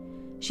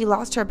 She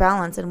lost her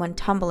balance and went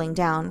tumbling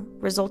down,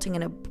 resulting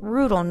in a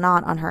brutal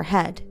knot on her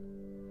head.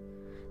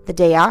 The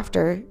day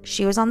after,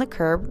 she was on the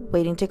curb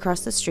waiting to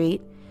cross the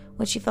street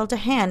when she felt a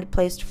hand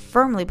placed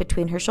firmly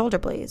between her shoulder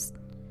blades.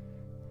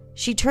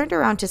 She turned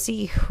around to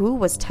see who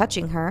was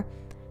touching her,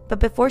 but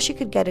before she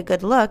could get a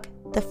good look,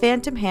 the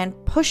phantom hand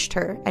pushed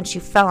her and she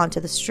fell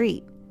onto the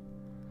street.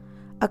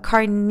 A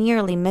car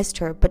nearly missed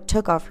her but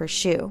took off her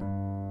shoe.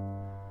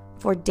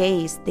 For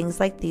days, things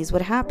like these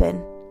would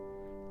happen.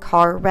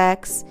 Car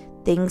wrecks,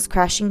 things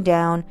crashing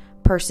down,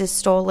 purses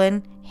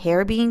stolen,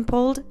 hair being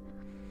pulled.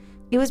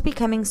 It was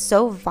becoming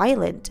so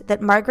violent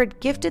that Margaret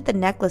gifted the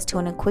necklace to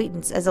an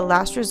acquaintance as a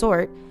last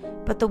resort,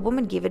 but the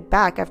woman gave it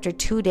back after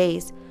 2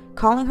 days,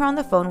 calling her on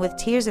the phone with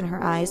tears in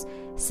her eyes,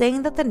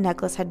 saying that the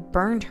necklace had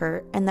burned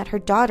her and that her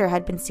daughter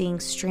had been seeing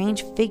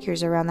strange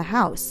figures around the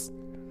house.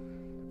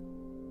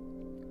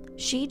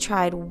 She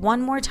tried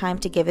one more time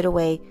to give it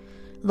away,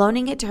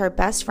 loaning it to her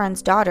best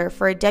friend's daughter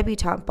for a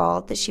debutante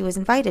ball that she was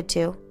invited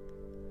to.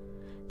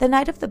 The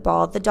night of the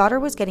ball, the daughter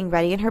was getting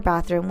ready in her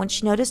bathroom when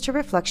she noticed her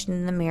reflection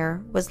in the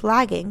mirror was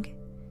lagging.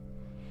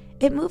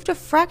 It moved a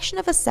fraction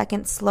of a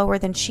second slower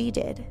than she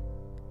did.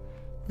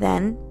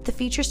 Then, the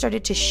feature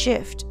started to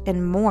shift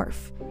and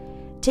morph,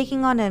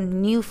 taking on a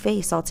new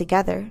face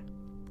altogether.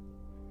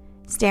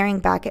 Staring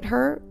back at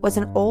her was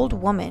an old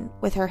woman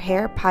with her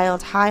hair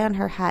piled high on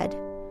her head,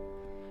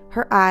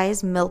 her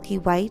eyes milky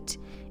white,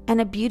 and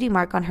a beauty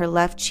mark on her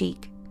left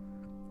cheek.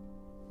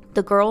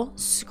 The girl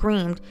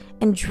screamed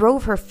and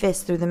drove her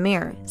fist through the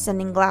mirror,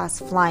 sending glass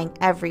flying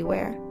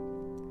everywhere.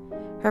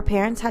 Her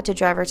parents had to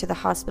drive her to the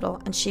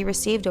hospital, and she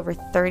received over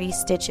 30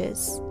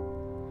 stitches.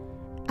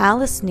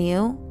 Alice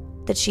knew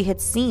that she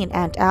had seen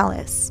Aunt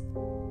Alice.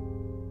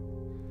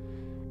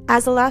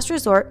 As a last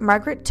resort,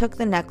 Margaret took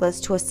the necklace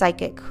to a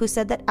psychic who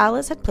said that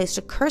Alice had placed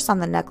a curse on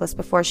the necklace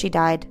before she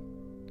died.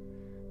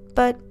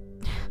 But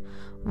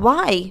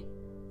why?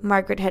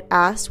 Margaret had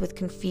asked with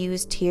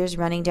confused tears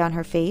running down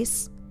her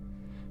face.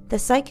 The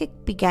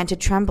psychic began to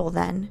tremble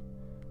then,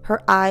 her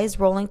eyes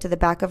rolling to the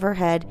back of her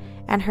head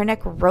and her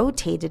neck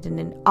rotated in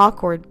an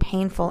awkward,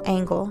 painful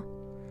angle.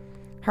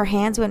 Her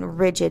hands went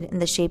rigid in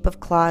the shape of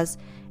claws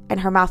and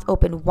her mouth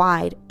opened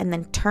wide and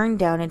then turned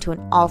down into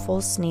an awful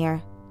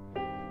sneer.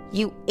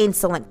 "You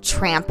insolent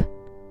tramp,"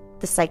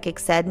 the psychic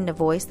said in a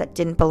voice that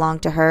didn't belong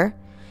to her.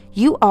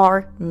 "You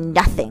are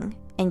nothing,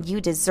 and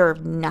you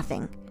deserve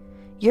nothing.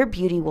 Your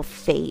beauty will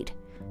fade.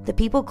 The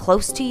people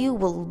close to you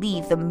will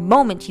leave the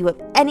moment you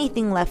have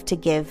anything left to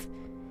give.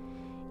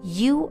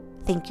 You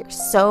think you're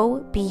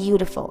so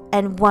beautiful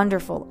and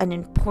wonderful and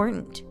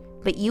important,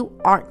 but you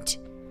aren't.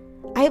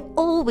 I have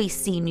always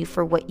seen you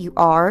for what you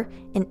are,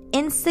 an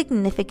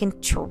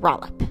insignificant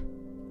trollop.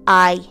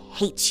 I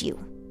hate you.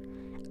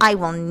 I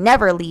will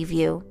never leave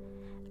you.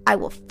 I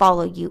will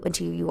follow you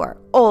until you are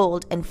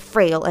old and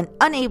frail and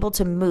unable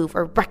to move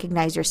or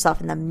recognize yourself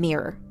in the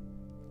mirror."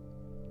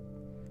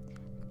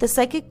 The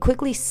psychic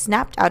quickly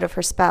snapped out of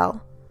her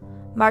spell.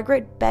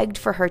 Margaret begged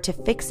for her to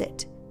fix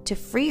it, to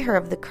free her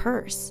of the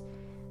curse,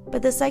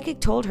 but the psychic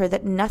told her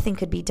that nothing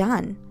could be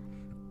done.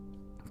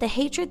 The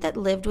hatred that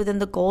lived within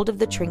the gold of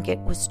the trinket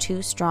was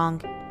too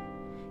strong.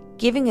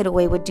 Giving it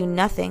away would do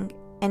nothing,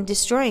 and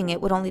destroying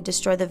it would only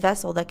destroy the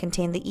vessel that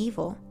contained the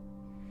evil.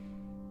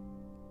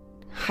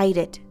 "Hide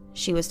it,"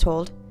 she was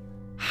told.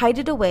 "Hide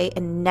it away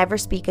and never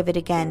speak of it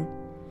again.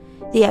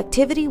 The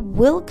activity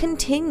will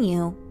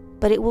continue,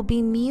 but it will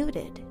be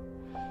muted.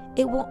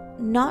 It will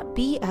not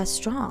be as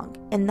strong,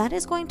 and that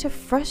is going to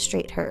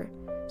frustrate her,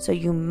 so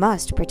you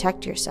must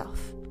protect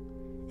yourself.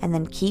 And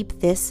then keep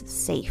this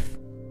safe."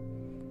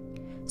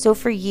 So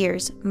for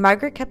years,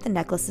 Margaret kept the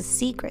necklace a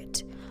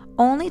secret,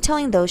 only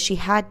telling those she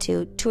had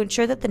to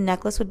ensure that the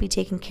necklace would be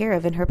taken care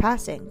of in her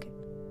passing.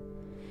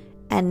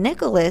 And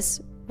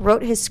Nicholas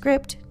wrote his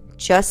script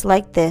just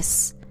like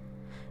this.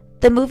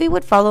 The movie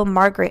would follow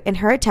Margaret in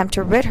her attempt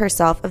to rid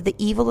herself of the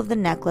evil of the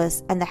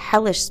necklace and the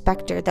hellish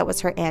specter that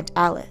was her Aunt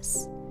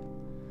Alice.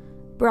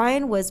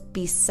 Brian was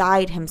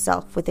beside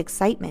himself with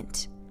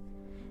excitement.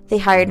 They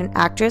hired an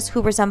actress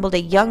who resembled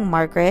a young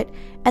Margaret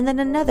and then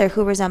another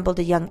who resembled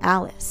a young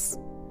Alice.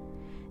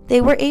 They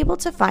were able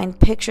to find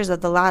pictures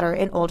of the latter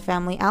in old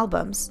family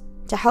albums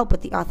to help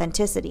with the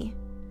authenticity.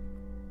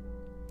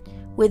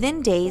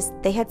 Within days,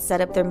 they had set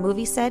up their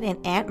movie set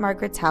in Aunt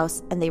Margaret's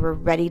house and they were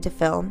ready to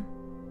film.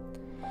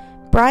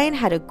 Brian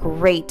had a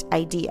great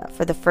idea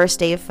for the first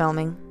day of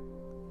filming.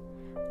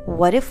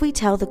 "What if we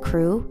tell the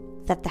crew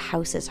that the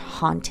house is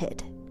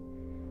haunted?"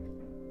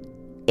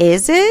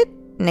 "Is it?"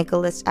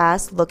 Nicholas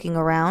asked, looking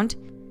around.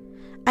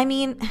 "I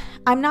mean,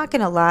 I'm not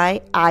gonna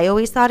lie, I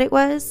always thought it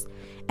was.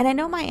 And I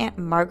know my Aunt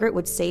Margaret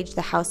would sage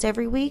the house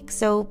every week,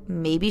 so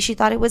maybe she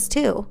thought it was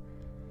too."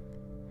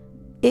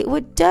 "It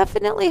would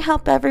definitely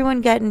help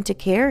everyone get into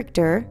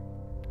character."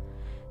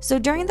 So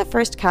during the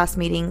first cast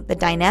meeting, the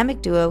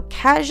dynamic duo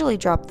casually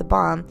dropped the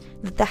bomb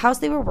that the house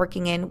they were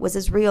working in was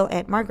as real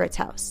Aunt Margaret's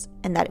house,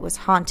 and that it was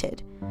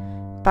haunted.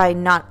 By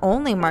not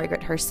only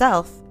Margaret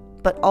herself,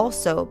 but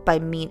also by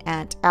mean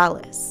Aunt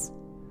Alice.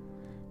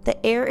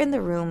 The air in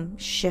the room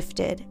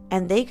shifted,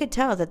 and they could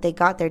tell that they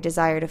got their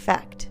desired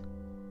effect.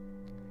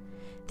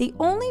 The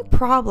only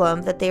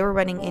problem that they were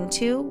running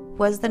into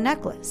was the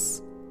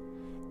necklace.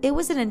 It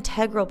was an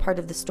integral part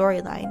of the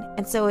storyline,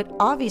 and so it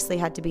obviously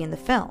had to be in the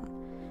film.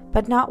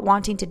 But not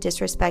wanting to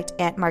disrespect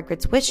Aunt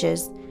Margaret's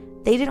wishes,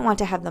 they didn't want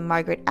to have the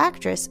Margaret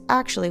actress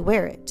actually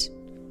wear it.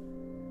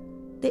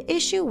 The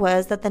issue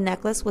was that the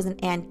necklace was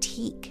an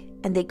antique,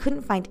 and they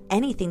couldn't find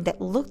anything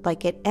that looked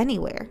like it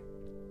anywhere.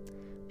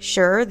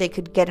 Sure, they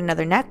could get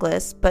another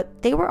necklace,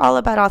 but they were all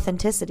about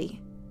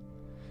authenticity.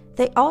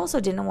 They also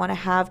didn't want to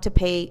have to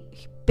pay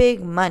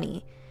big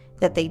money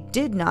that they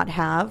did not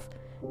have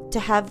to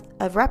have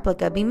a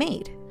replica be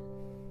made.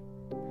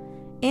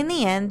 In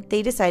the end,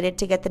 they decided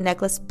to get the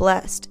necklace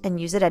blessed and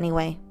use it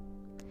anyway.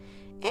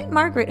 Aunt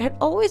Margaret had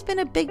always been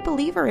a big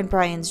believer in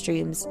Brian's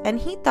dreams, and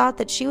he thought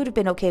that she would have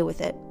been okay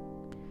with it.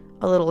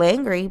 A little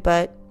angry,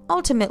 but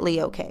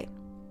ultimately okay.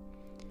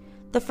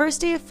 The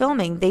first day of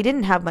filming, they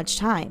didn't have much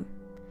time,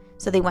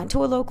 so they went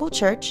to a local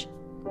church,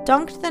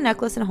 dunked the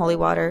necklace in holy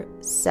water,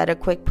 said a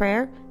quick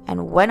prayer,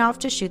 and went off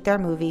to shoot their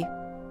movie.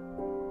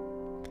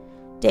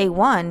 Day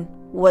 1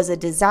 was a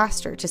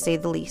disaster, to say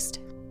the least.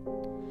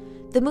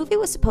 The movie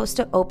was supposed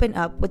to open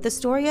up with the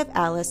story of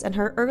Alice and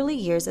her early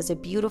years as a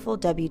beautiful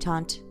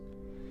debutante.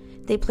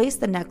 They placed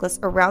the necklace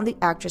around the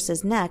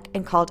actress's neck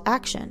and called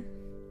action.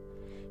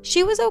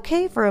 She was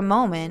okay for a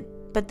moment,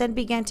 but then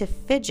began to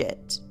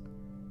fidget.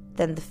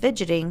 Then the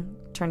fidgeting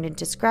turned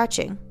into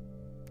scratching.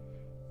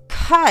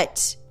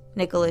 "Cut!"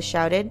 Nicholas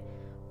shouted.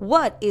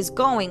 "What is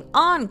going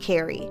on,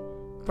 Carrie?"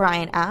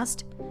 Brian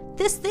asked.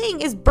 "This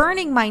thing is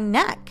burning my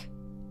neck,"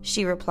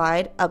 she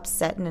replied,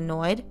 upset and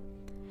annoyed.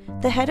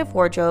 The head of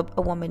wardrobe,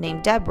 a woman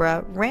named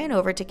Deborah, ran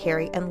over to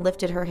Carrie and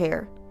lifted her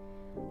hair.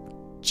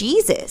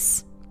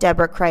 "Jesus!"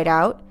 Deborah cried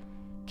out.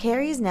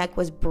 Carrie's neck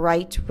was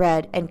bright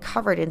red and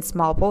covered in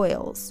small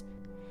boils.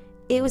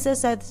 It was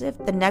as if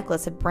the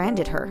necklace had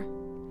branded her.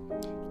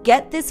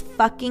 "Get this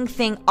fucking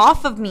thing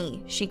off of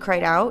me!" she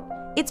cried out.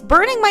 "It's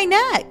burning my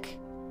neck!"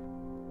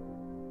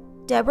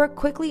 Deborah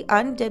quickly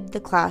undid the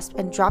clasp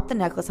and dropped the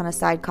necklace on a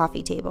side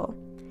coffee table.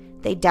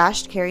 They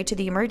dashed Carrie to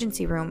the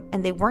emergency room,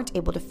 and they weren't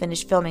able to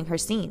finish filming her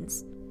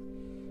scenes.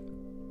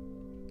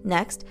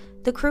 Next,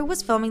 the crew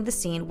was filming the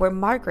scene where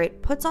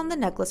Margaret puts on the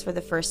necklace for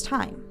the first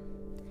time.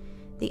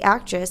 The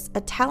actress,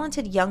 a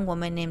talented young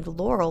woman named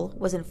Laurel,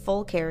 was in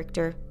full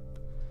character.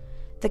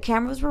 The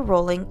cameras were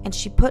rolling, and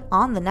she put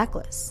on the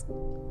necklace.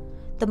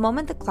 The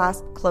moment the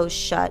clasp closed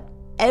shut,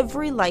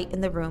 every light in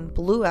the room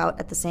blew out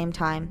at the same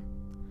time.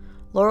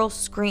 Laurel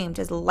screamed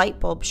as light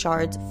bulb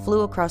shards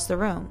flew across the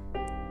room,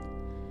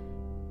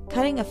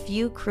 cutting a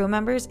few crew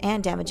members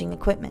and damaging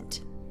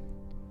equipment.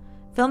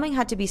 Filming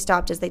had to be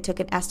stopped as they took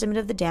an estimate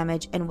of the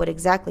damage and what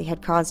exactly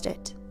had caused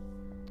it.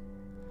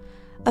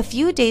 A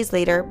few days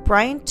later,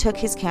 Brian took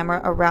his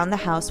camera around the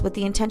house with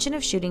the intention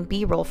of shooting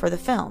B-roll for the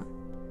film.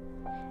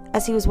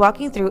 As he was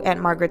walking through Aunt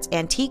Margaret's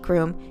antique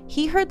room,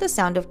 he heard the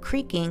sound of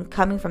creaking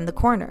coming from the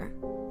corner.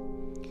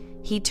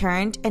 He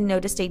turned and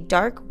noticed a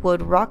dark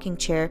wood rocking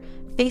chair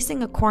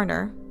facing a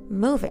corner,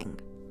 moving,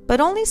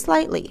 but only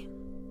slightly.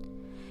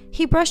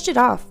 He brushed it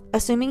off,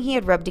 assuming he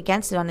had rubbed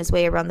against it on his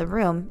way around the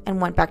room, and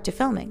went back to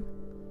filming.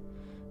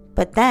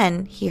 But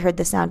then he heard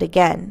the sound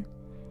again,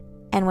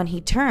 and when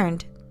he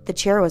turned, the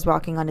chair was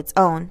rocking on its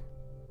own.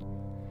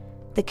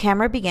 The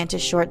camera began to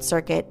short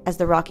circuit as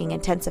the rocking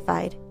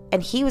intensified,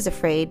 and he was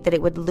afraid that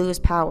it would lose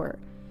power,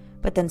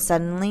 but then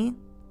suddenly,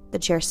 the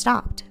chair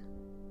stopped.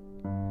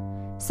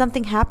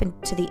 Something happened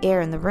to the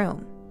air in the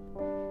room.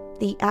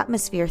 The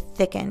atmosphere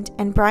thickened,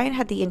 and Brian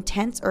had the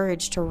intense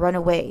urge to run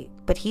away,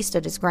 but he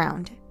stood his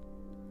ground.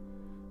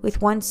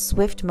 With one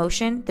swift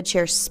motion, the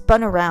chair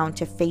spun around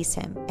to face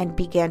him and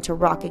began to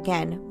rock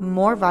again,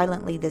 more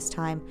violently this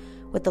time,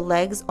 with the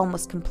legs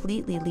almost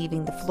completely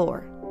leaving the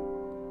floor.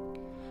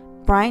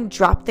 Brian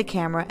dropped the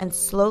camera and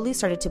slowly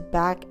started to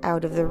back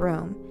out of the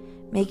room,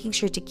 making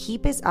sure to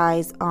keep his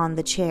eyes on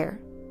the chair.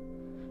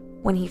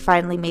 When he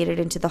finally made it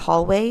into the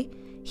hallway,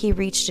 he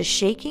reached a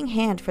shaking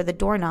hand for the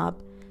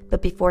doorknob,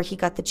 but before he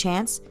got the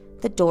chance,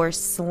 the door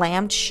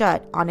slammed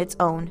shut on its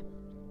own.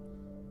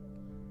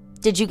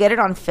 "Did you get it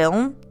on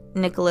film?"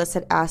 Nicholas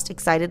had asked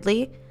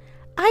excitedly.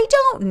 "I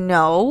don't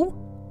know,"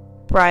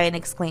 Brian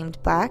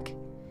exclaimed back.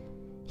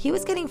 He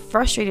was getting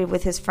frustrated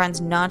with his friend's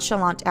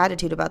nonchalant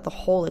attitude about the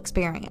whole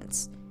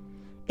experience.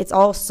 It's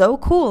all so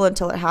cool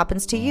until it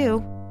happens to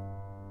you.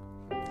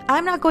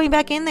 "I'm not going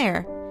back in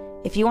there.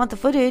 If you want the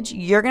footage,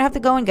 you're going to have to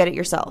go and get it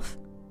yourself."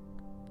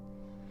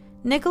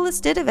 Nicholas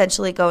did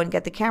eventually go and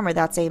get the camera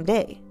that same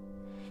day.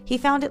 He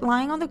found it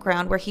lying on the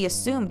ground where he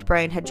assumed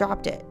Brian had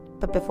dropped it,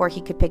 but before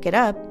he could pick it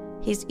up,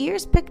 his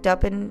ears picked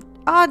up an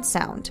odd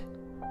sound.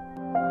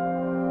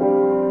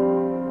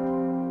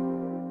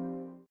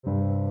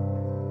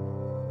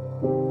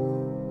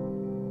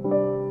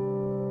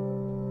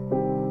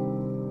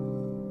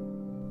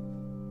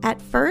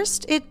 At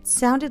first, it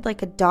sounded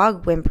like a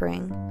dog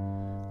whimpering,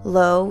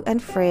 low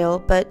and frail,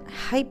 but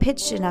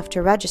high-pitched enough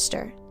to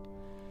register.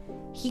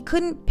 He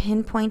couldn't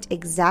pinpoint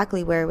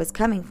exactly where it was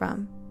coming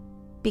from,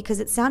 because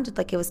it sounded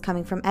like it was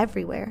coming from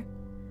everywhere.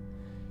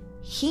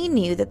 He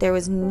knew that there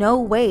was no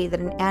way that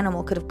an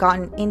animal could have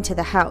gotten into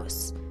the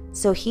house,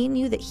 so he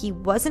knew that he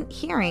wasn't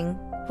hearing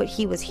what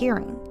he was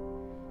hearing.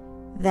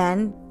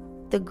 Then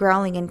the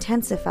growling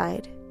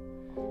intensified.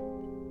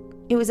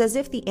 It was as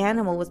if the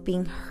animal was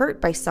being hurt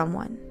by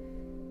someone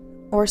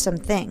or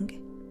something.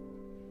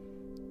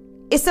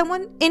 "Is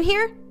someone in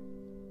here?"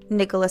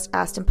 Nicholas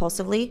asked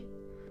impulsively.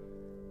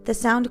 The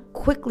sound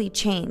quickly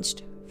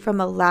changed from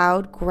a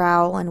loud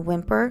growl and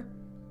whimper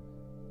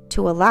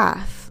to a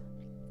laugh.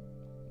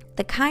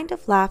 The kind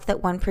of laugh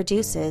that one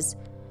produces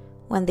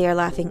when they are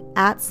laughing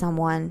at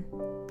someone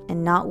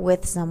and not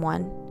with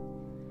someone.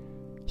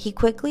 He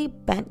quickly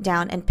bent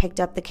down and picked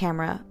up the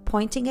camera,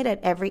 pointing it at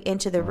every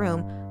inch of the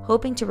room,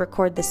 hoping to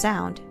record the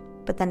sound,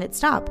 but then it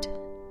stopped.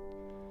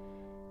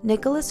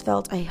 Nicholas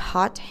felt a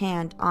hot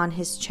hand on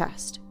his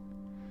chest,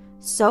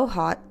 so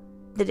hot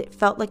that it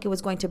felt like it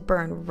was going to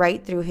burn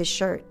right through his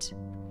shirt.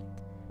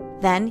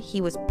 Then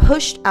he was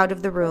pushed out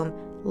of the room,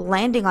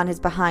 landing on his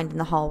behind in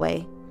the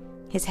hallway,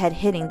 his head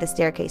hitting the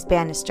staircase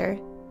banister.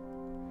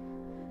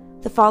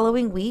 The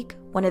following week,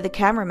 one of the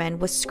cameramen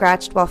was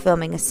scratched while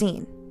filming a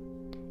scene.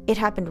 It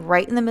happened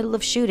right in the middle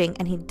of shooting,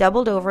 and he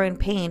doubled over in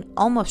pain,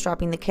 almost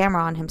dropping the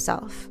camera on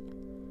himself.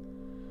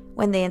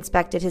 When they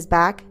inspected his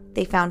back,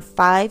 they found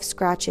 5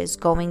 scratches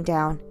going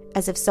down,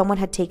 as if someone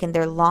had taken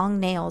their long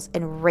nails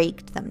and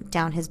raked them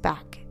down his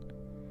back.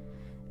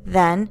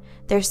 Then,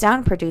 their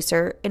sound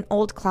producer, an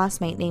old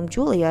classmate named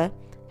Julia,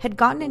 had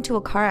gotten into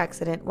a car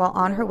accident while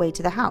on her way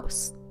to the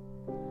house.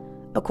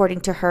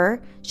 According to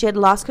her, she had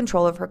lost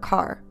control of her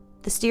car,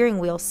 the steering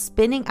wheel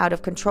spinning out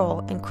of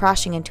control and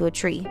crashing into a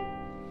tree.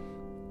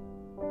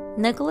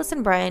 Nicholas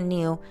and Brian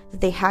knew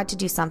that they had to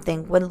do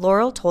something when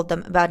Laurel told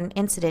them about an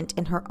incident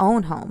in her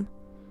own home.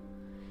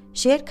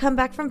 She had come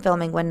back from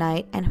filming one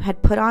night and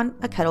had put on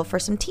a kettle for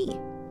some tea.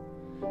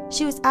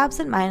 She was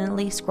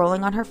absent-mindedly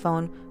scrolling on her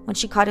phone when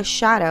she caught a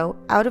shadow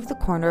out of the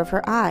corner of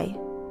her eye.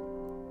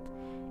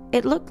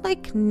 It looked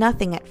like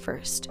nothing at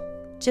first,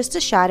 just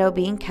a shadow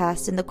being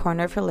cast in the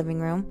corner of her living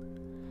room,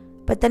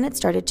 but then it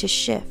started to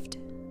shift.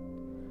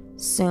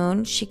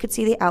 Soon she could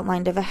see the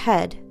outline of a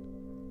head,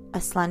 a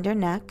slender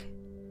neck,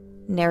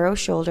 narrow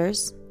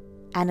shoulders,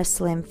 and a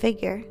slim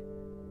figure.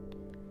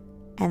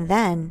 And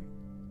then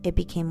it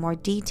became more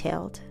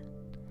detailed.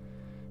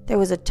 There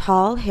was a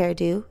tall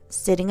hairdo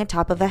sitting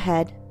atop of a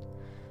head,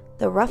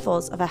 the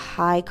ruffles of a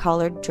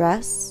high-collared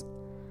dress,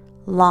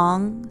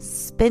 long,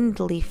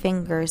 spindly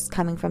fingers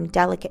coming from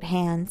delicate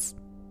hands,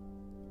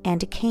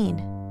 and a cane.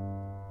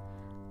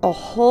 A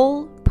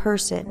whole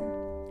person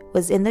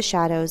was in the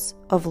shadows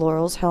of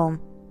Laurel's home.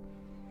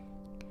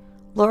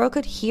 Laurel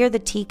could hear the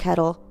tea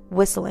kettle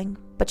whistling,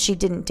 but she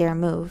didn't dare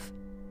move.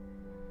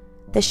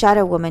 The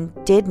shadow woman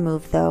did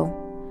move, though.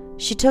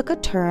 She took a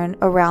turn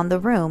around the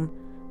room,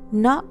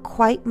 not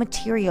quite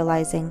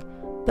materializing,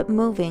 but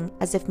moving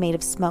as if made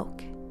of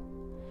smoke.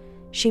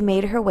 She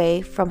made her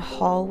way from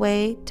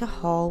hallway to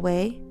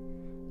hallway,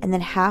 and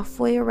then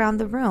halfway around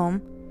the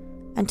room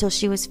until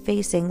she was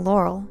facing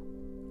Laurel.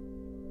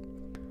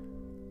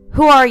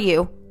 "Who are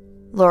you?"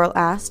 Laurel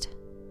asked.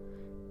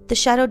 The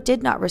shadow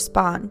did not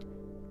respond,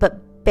 but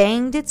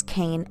banged its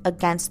cane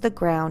against the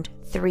ground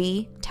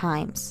 3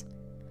 times.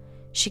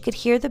 She could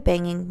hear the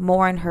banging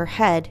more in her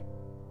head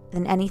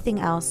than anything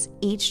else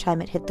each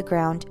time it hit the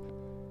ground.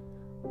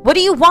 "What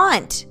do you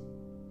want?"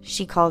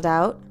 she called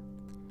out.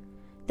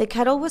 The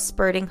kettle was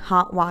spurting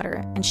hot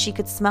water, and she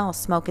could smell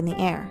smoke in the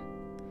air.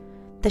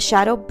 The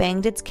shadow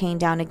banged its cane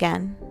down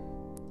again.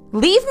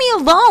 "Leave me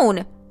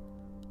alone!"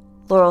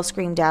 Laurel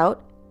screamed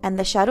out, and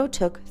the shadow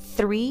took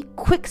 3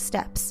 quick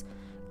steps,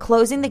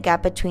 closing the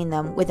gap between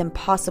them with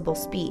impossible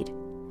speed.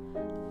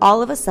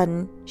 All of a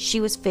sudden,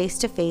 she was face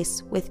to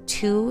face with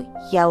 2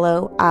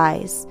 yellow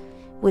eyes,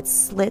 with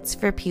slits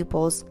for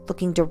pupils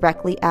looking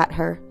directly at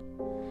her.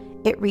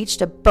 It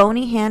reached a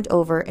bony hand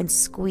over and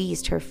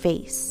squeezed her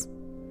face.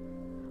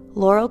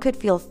 Laurel could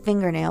feel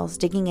fingernails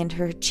digging into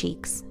her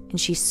cheeks, and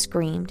she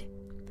screamed.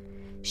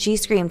 She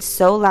screamed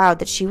so loud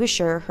that she was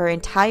sure her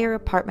entire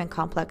apartment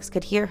complex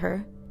could hear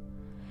her.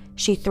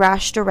 She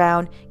thrashed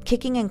around,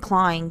 kicking and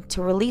clawing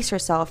to release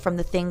herself from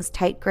the thing's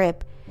tight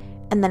grip,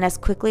 and then as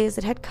quickly as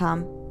it had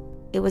come,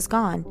 it was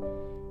gone,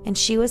 and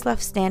she was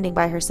left standing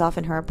by herself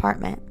in her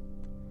apartment.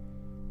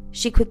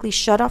 She quickly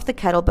shut off the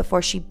kettle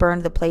before she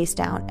burned the place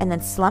down, and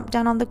then slumped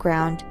down on the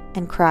ground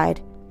and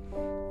cried.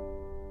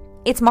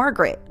 "It's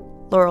Margaret,"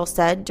 Laurel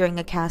said during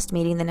a cast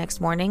meeting the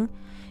next morning.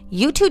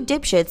 "You 2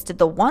 dipshits did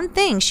the one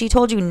thing she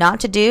told you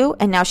not to do,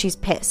 and now she's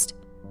pissed."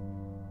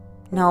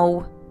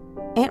 "No,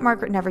 Aunt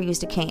Margaret never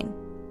used a cane."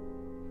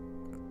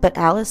 "But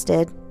Alice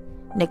did,"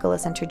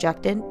 Nicholas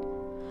interjected.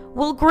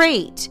 "Well,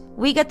 great.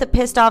 We get the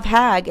pissed off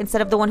hag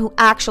instead of the one who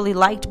actually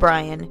liked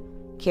Brian,"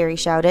 Carrie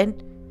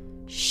shouted.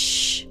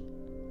 "Shh,"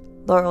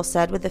 Laurel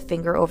said with a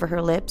finger over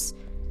her lips.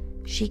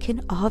 "She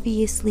can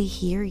obviously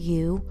hear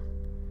you."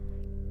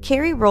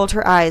 Carrie rolled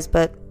her eyes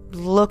but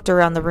looked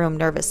around the room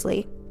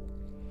nervously.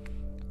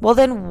 "Well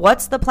then,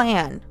 what's the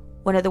plan?"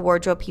 one of the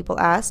wardrobe people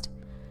asked.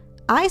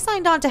 I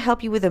signed on to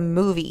help you with a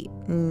movie,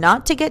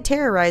 not to get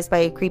terrorized by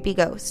a creepy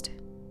ghost.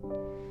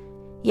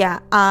 Yeah,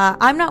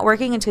 I'm not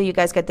working until you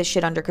guys get this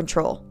shit under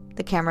control,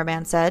 the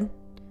cameraman said.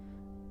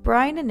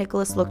 Brian and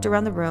Nicholas looked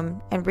around the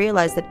room and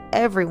realized that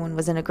everyone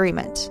was in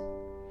agreement.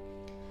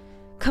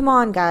 Come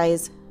on,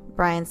 guys,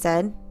 Brian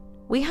said.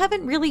 We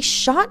haven't really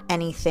shot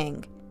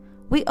anything.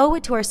 We owe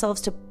it to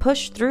ourselves to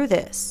push through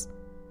this.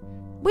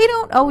 We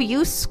don't owe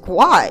you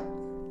squat,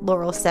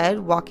 Laurel said,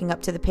 walking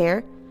up to the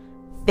pair.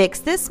 Fix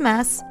this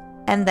mess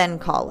and then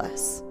call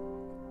us.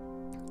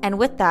 And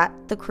with that,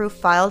 the crew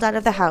filed out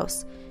of the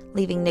house,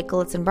 leaving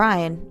Nicholas and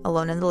Brian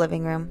alone in the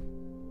living room.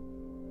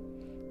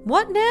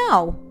 What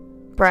now?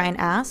 Brian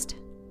asked.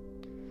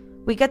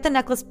 We get the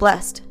necklace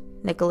blessed,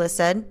 Nicholas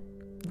said.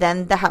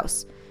 Then the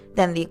house.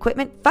 Then the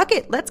equipment. Fuck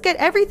it, let's get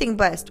everything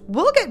blessed.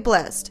 We'll get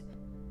blessed.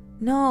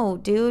 No,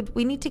 dude,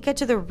 we need to get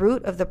to the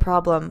root of the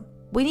problem.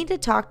 We need to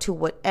talk to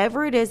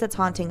whatever it is that's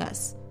haunting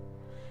us.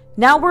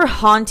 Now we're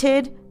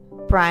haunted,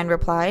 Brian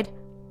replied.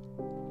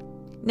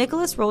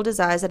 Nicholas rolled his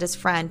eyes at his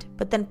friend,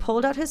 but then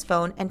pulled out his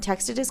phone and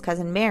texted his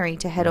cousin Mary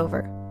to head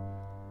over.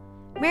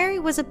 Mary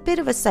was a bit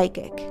of a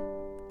psychic.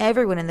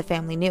 Everyone in the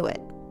family knew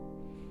it.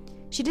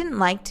 She didn't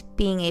like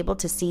being able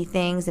to see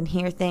things and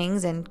hear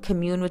things and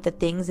commune with the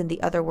things in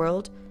the other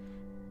world,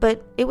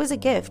 but it was a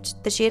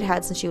gift that she had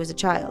had since she was a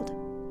child.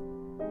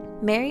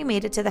 Mary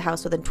made it to the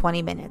house within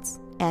 20 minutes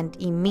and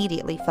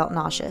immediately felt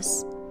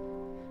nauseous.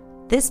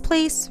 This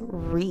place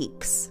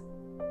reeks,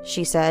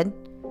 she said.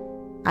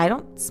 I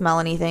don't smell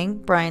anything,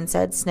 Brian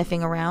said,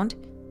 sniffing around.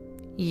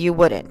 You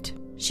wouldn't,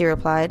 she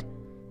replied.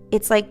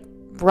 It's like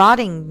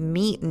rotting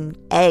meat and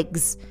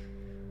eggs.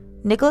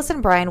 Nicholas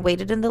and Brian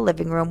waited in the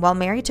living room while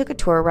Mary took a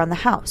tour around the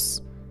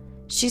house.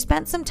 She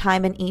spent some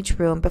time in each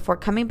room before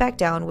coming back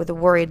down with a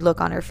worried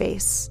look on her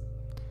face.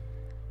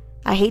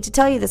 I hate to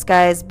tell you this,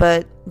 guys,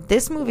 but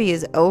this movie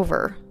is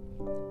over.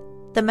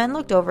 The men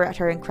looked over at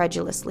her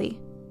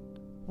incredulously.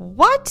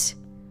 What?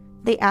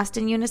 They asked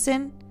in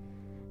unison.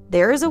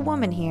 There is a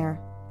woman here,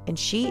 and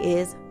she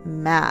is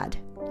mad.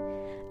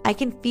 I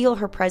can feel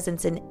her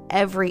presence in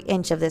every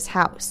inch of this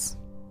house.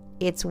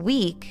 It's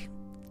weak.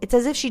 It's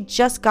as if she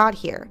just got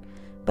here,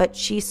 but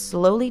she's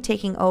slowly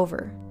taking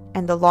over,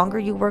 and the longer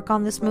you work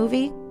on this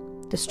movie,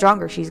 the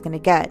stronger she's going to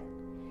get.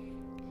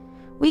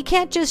 We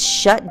can't just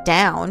shut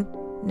down,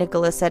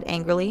 Nicholas said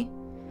angrily.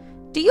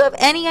 Do you have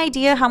any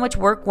idea how much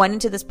work went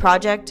into this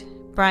project?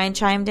 Brian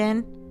chimed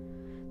in.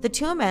 The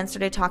two men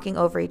started talking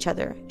over each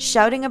other,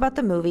 shouting about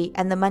the movie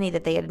and the money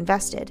that they had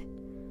invested.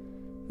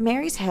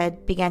 Mary's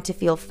head began to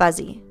feel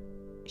fuzzy.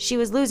 She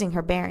was losing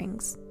her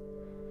bearings.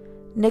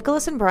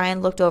 Nicholas and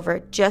Brian looked over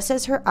just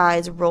as her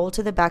eyes rolled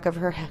to the back of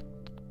her head.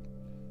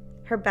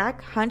 Her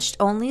back hunched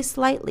only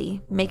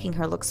slightly, making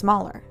her look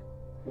smaller.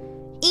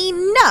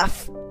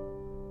 Enough!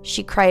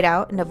 She cried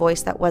out in a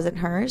voice that wasn't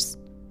hers.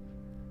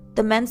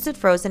 The men stood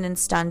frozen in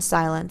stunned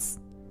silence.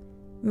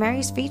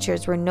 Mary's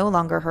features were no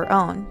longer her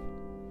own.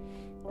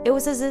 It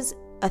was as if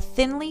a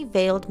thinly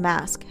veiled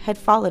mask had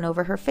fallen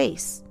over her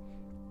face.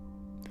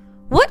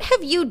 What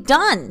have you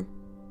done?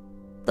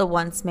 The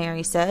once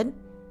Mary said.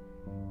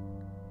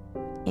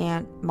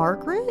 Aunt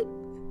Margaret?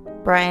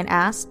 Brian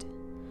asked.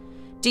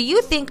 Do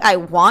you think I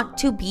want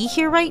to be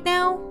here right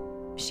now?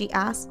 She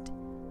asked.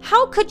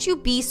 How could you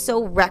be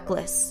so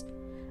reckless?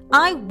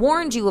 I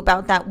warned you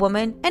about that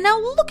woman, and now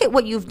look at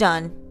what you've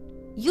done.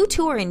 You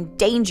two are in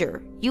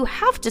danger. You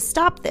have to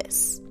stop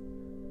this.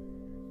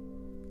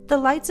 The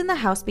lights in the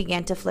house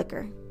began to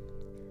flicker.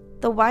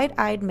 The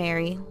wide-eyed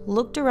Mary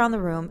looked around the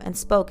room and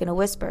spoke in a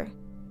whisper.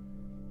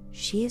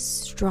 She is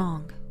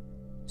strong,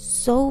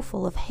 so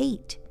full of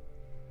hate.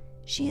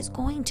 She is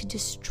going to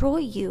destroy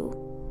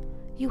you.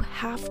 You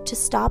have to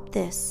stop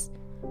this.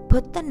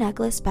 Put the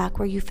necklace back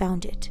where you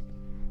found it.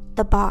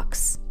 The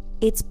box,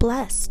 it's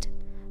blessed.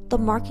 The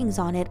markings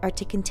on it are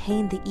to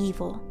contain the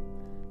evil.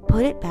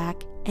 Put it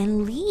back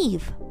and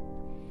leave.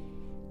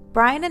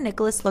 Brian and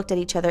Nicholas looked at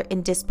each other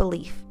in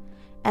disbelief,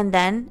 and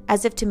then,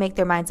 as if to make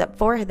their minds up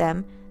for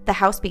them, the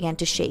house began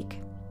to shake.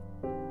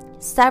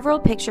 Several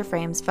picture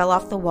frames fell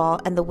off the wall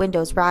and the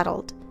windows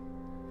rattled.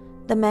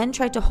 The men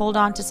tried to hold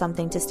on to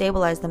something to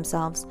stabilize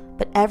themselves,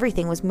 but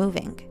everything was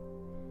moving.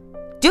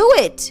 Do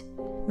it!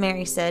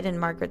 Mary said in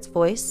Margaret's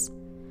voice.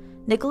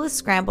 Nicholas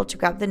scrambled to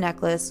grab the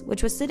necklace,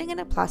 which was sitting in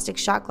a plastic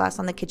shot glass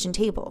on the kitchen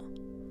table.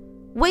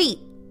 Wait,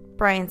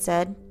 Brian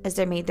said as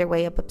they made their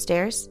way up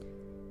upstairs.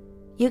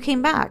 You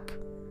came back.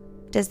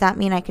 Does that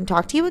mean I can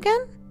talk to you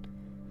again?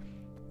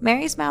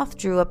 Mary's mouth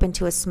drew up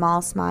into a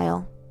small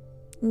smile.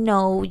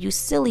 No, you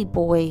silly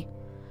boy.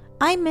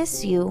 I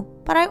miss you,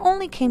 but I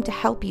only came to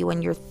help you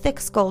and your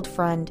thick-skulled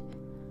friend.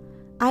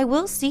 I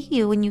will see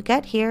you when you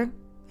get here,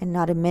 and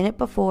not a minute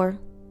before.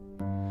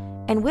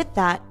 And with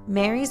that,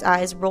 Mary's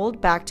eyes rolled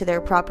back to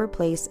their proper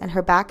place and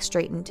her back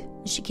straightened,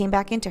 and she came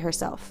back into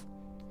herself.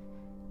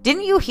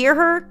 Didn't you hear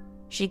her?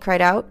 She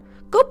cried out.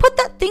 Go put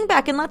that thing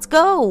back and let's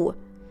go.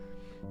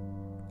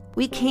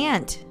 We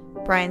can't,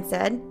 Brian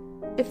said.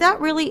 If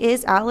that really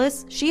is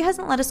Alice, she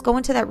hasn't let us go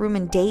into that room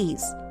in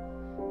days.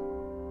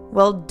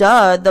 Well,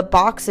 duh, the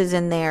box is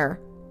in there.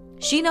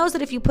 She knows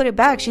that if you put it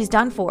back, she's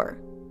done for.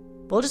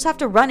 We'll just have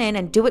to run in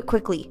and do it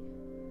quickly."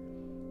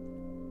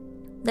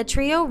 The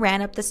trio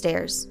ran up the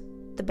stairs.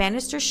 The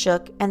banisters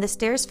shook and the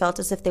stairs felt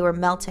as if they were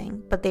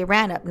melting, but they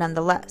ran up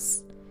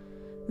nonetheless.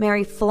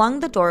 Mary flung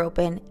the door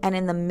open, and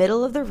in the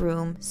middle of the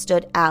room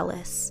stood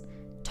Alice,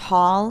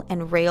 tall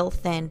and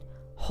rail-thin,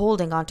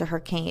 holding onto her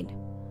cane.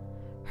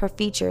 Her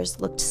features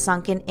looked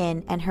sunken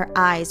in, and her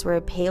eyes were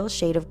a pale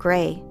shade of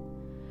gray.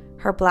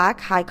 Her black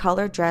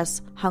high-collar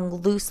dress hung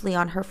loosely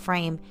on her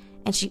frame,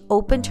 and she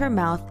opened her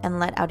mouth and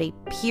let out a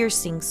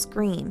piercing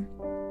scream,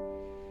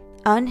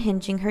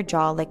 unhinging her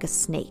jaw like a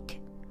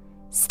snake.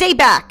 "Stay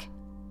back!"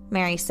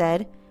 Mary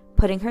said,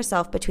 putting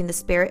herself between the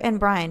spirit and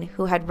Brian,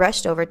 who had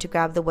rushed over to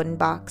grab the wooden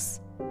box.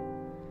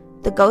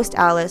 The ghost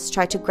Alice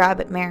tried to grab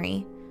at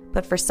Mary,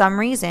 but for some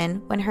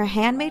reason, when her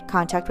hand made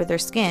contact with her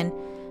skin,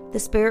 the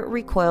spirit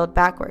recoiled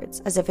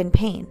backwards, as if in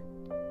pain.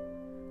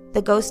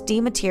 The ghost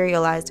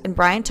dematerialized, and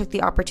Brian took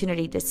the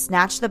opportunity to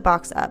snatch the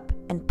box up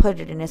and put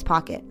it in his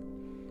pocket.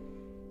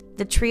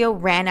 The trio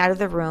ran out of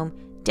the room,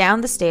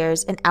 down the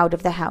stairs, and out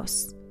of the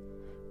house.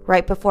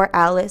 Right before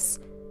Alice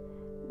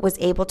was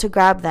able to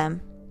grab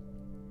them,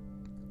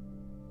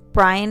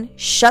 Brian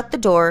shut the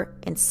door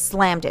and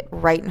slammed it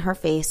right in her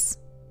face.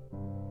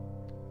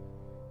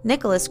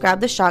 Nicholas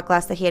grabbed the shot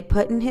glass that he had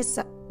put in his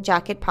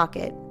jacket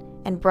pocket,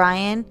 and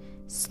Brian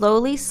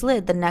slowly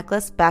slid the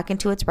necklace back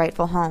into its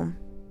rightful home.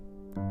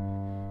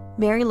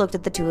 Mary looked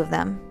at the two of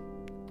them.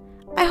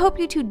 "I hope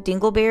you two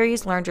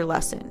dingleberries learned your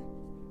lesson.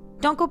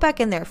 Don't go back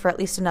in there for at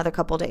least another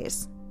couple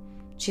days,"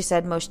 she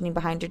said, motioning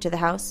behind her to the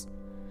house.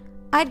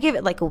 "I'd give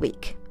it like a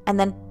week, and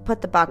then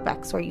put the box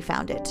back where you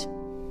found it."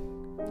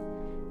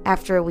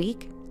 After a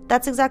week,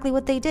 that's exactly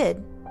what they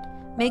did,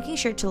 making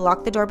sure to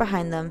lock the door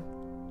behind them,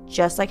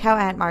 just like how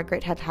Aunt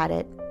Margaret had had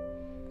it.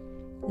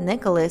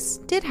 Nicholas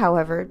did,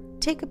 however,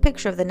 take a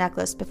picture of the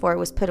necklace before it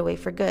was put away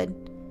for good.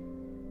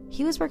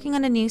 He was working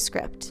on a new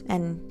script,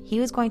 and he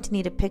was going to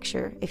need a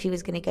picture if he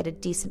was going to get a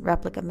decent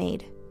replica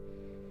made.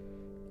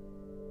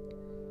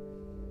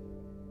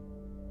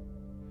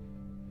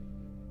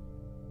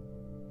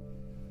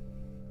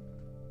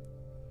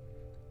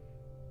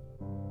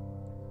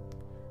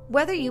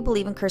 Whether you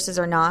believe in curses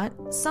or not,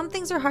 some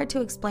things are hard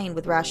to explain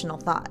with rational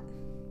thought.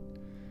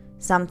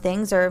 Some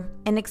things are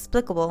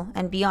inexplicable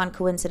and beyond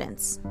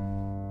coincidence.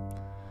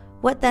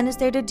 What then is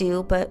there to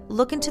do but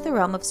look into the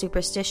realm of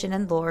superstition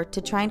and lore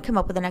to try and come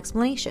up with an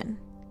explanation?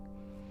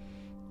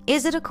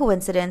 Is it a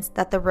coincidence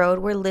that the road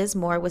where Liz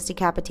Moore was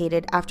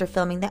decapitated after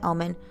filming The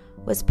Omen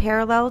was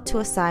parallel to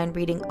a sign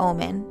reading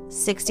Omen,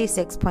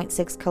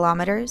 66.6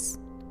 kilometers?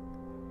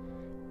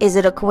 Is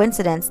it a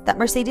coincidence that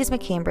Mercedes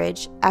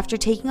McCambridge, after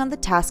taking on the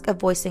task of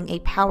voicing a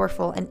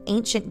powerful and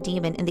ancient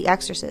demon in The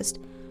Exorcist,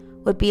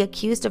 would be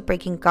accused of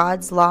breaking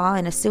God's law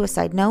in a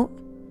suicide note?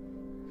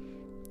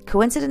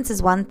 Coincidence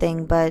is one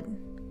thing, but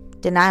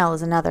denial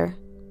is another.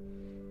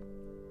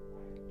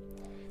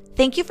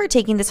 Thank you for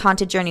taking this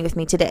haunted journey with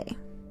me today.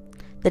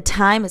 The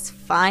time is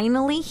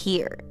finally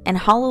here, and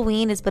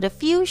Halloween is but a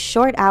few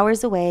short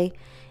hours away,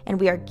 and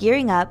we are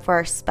gearing up for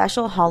our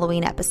special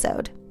Halloween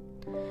episode.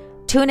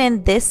 Tune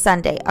in this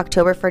Sunday,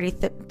 October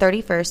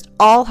 31st,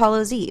 All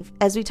Hallows Eve,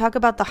 as we talk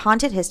about the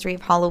haunted history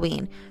of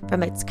Halloween,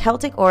 from its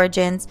Celtic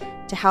origins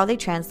to how they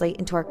translate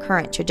into our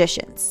current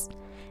traditions.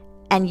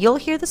 And you'll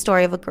hear the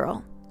story of a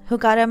girl who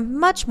got a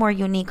much more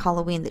unique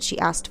Halloween that she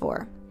asked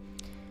for.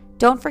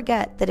 Don't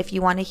forget that if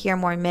you want to hear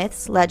more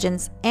myths,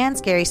 legends, and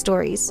scary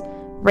stories,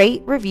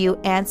 rate, review,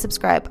 and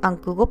subscribe on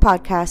Google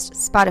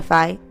Podcasts,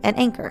 Spotify, and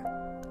Anchor.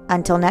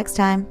 Until next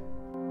time.